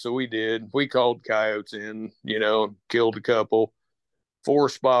 spots. So we did. We called coyotes in, killed a couple. 4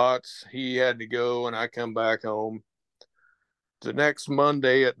 spots. He had to go, and I come back home. The next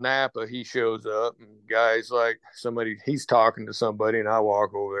Monday at Napa, he shows up, and guy's like, he's talking to somebody, and I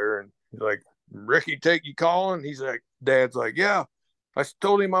walk over there, and he's like, Ricky, take you calling? He's like, Dad's like, yeah. I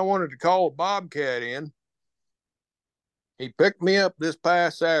told him I wanted to call a bobcat in. He picked me up this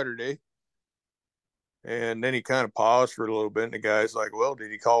past Saturday. And then he kind of paused for a little bit, and the guy's like, well, did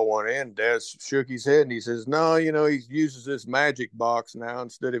he call one in? Dad shook his head, and he says, no, he uses this magic box now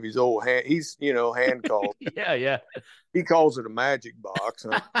instead of his old hand. He's, hand called. Yeah, yeah. He calls it a magic box.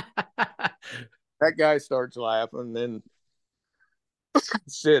 And that guy starts laughing, and then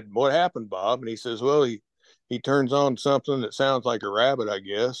said, what happened, Bob? And he says, well, he turns on something that sounds like a rabbit, I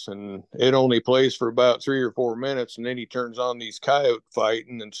guess, and it only plays for about 3 or 4 minutes, and then he turns on these coyote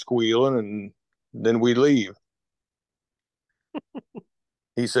fighting and squealing, and then we leave.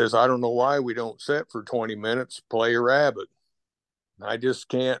 He says, I don't know why we don't sit for 20 minutes, play a rabbit. I just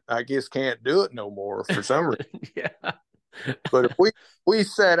can't do it no more for some reason. Yeah. But if we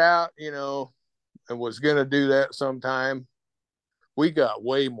set out, and was going to do that sometime, we got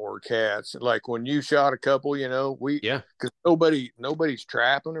way more cats. Like when you shot a couple, Yeah. because nobody's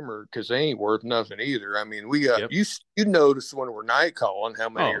trapping them, or because they ain't worth nothing either. I mean, we got Yep. you notice when we're night calling how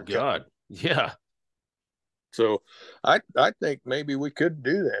many Oh are coming. God. Yeah. So I think maybe we could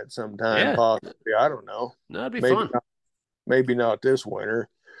do that sometime, Yeah. possibly. I don't know. That'd be Maybe fun. not, maybe not this winter.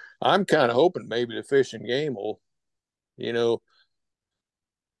 I'm kind of hoping maybe the Fish and Game will, you know,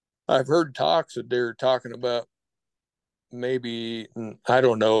 I've heard talks that they're talking about maybe, I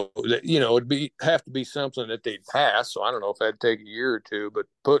don't know, that it'd have to be something that they'd pass. So I don't know if that'd take a year or two, but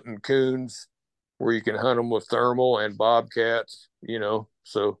putting coons where you can hunt them with thermal and bobcats,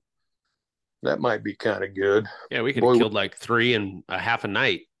 so that might be kind of good. Yeah, we could have Boy, killed like 3 in a half a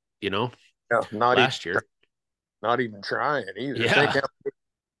night, yeah, last year. not even trying either. Think Yeah. how,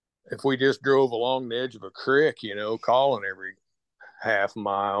 if we just drove along the edge of a creek, calling every half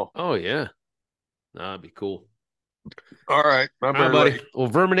mile. Oh yeah. That'd be cool. All right, I All right, better buddy. Well,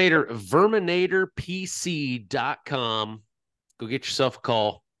 verminatorpc.com. Go get yourself a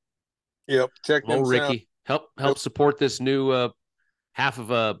call. Yep, check them Old sound. Ricky. Help Yep. support this new half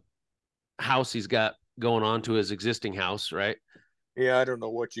of a house he's got going on to his existing house, right? Yeah, I don't know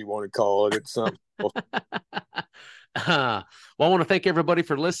what you want to call it. It's something. Well, I want to thank everybody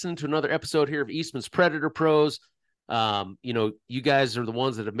for listening to another episode here of Eastman's Predator Pros. You guys are the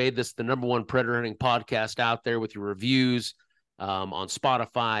ones that have made this the #1 predator hunting podcast out there with your reviews on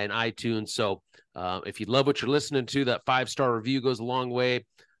Spotify and iTunes. So if you love what you're listening to, that 5-star review goes a long way.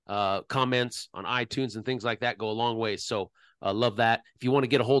 Comments on iTunes and things like that go a long way. So love that. If you want to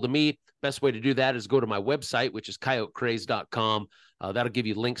get a hold of me, best way to do that is go to my website, which is coyotecraze.com. That'll give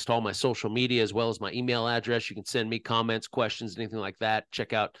you links to all my social media as well as my email address. You can send me comments, questions, anything like that.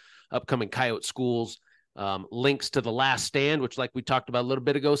 Check out upcoming coyote schools. Links to The Last Stand, which, like we talked about a little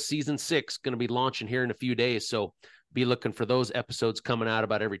bit ago, season 6 going to be launching here in a few days. So be looking for those episodes coming out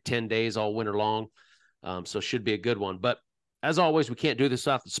about every 10 days all winter long. So should be a good one. But as always, we can't do this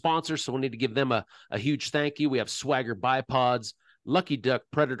without the sponsors, so we'll need to give them a huge thank you. We have Swagger Bipods, Lucky Duck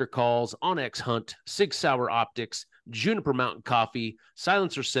Predator Calls, Onyx Hunt, Sig Sauer Optics, Juniper Mountain Coffee,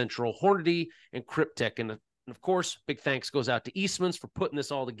 Silencer Central, Hornady, and Cryptek. And of course, big thanks goes out to Eastman's for putting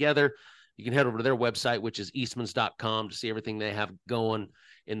this all together. You can head over to their website, which is eastmans.com, to see everything they have going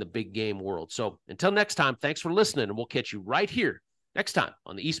in the big game world. So until next time, thanks for listening, and we'll catch you right here next time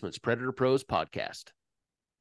on the Eastman's Predator Pros podcast.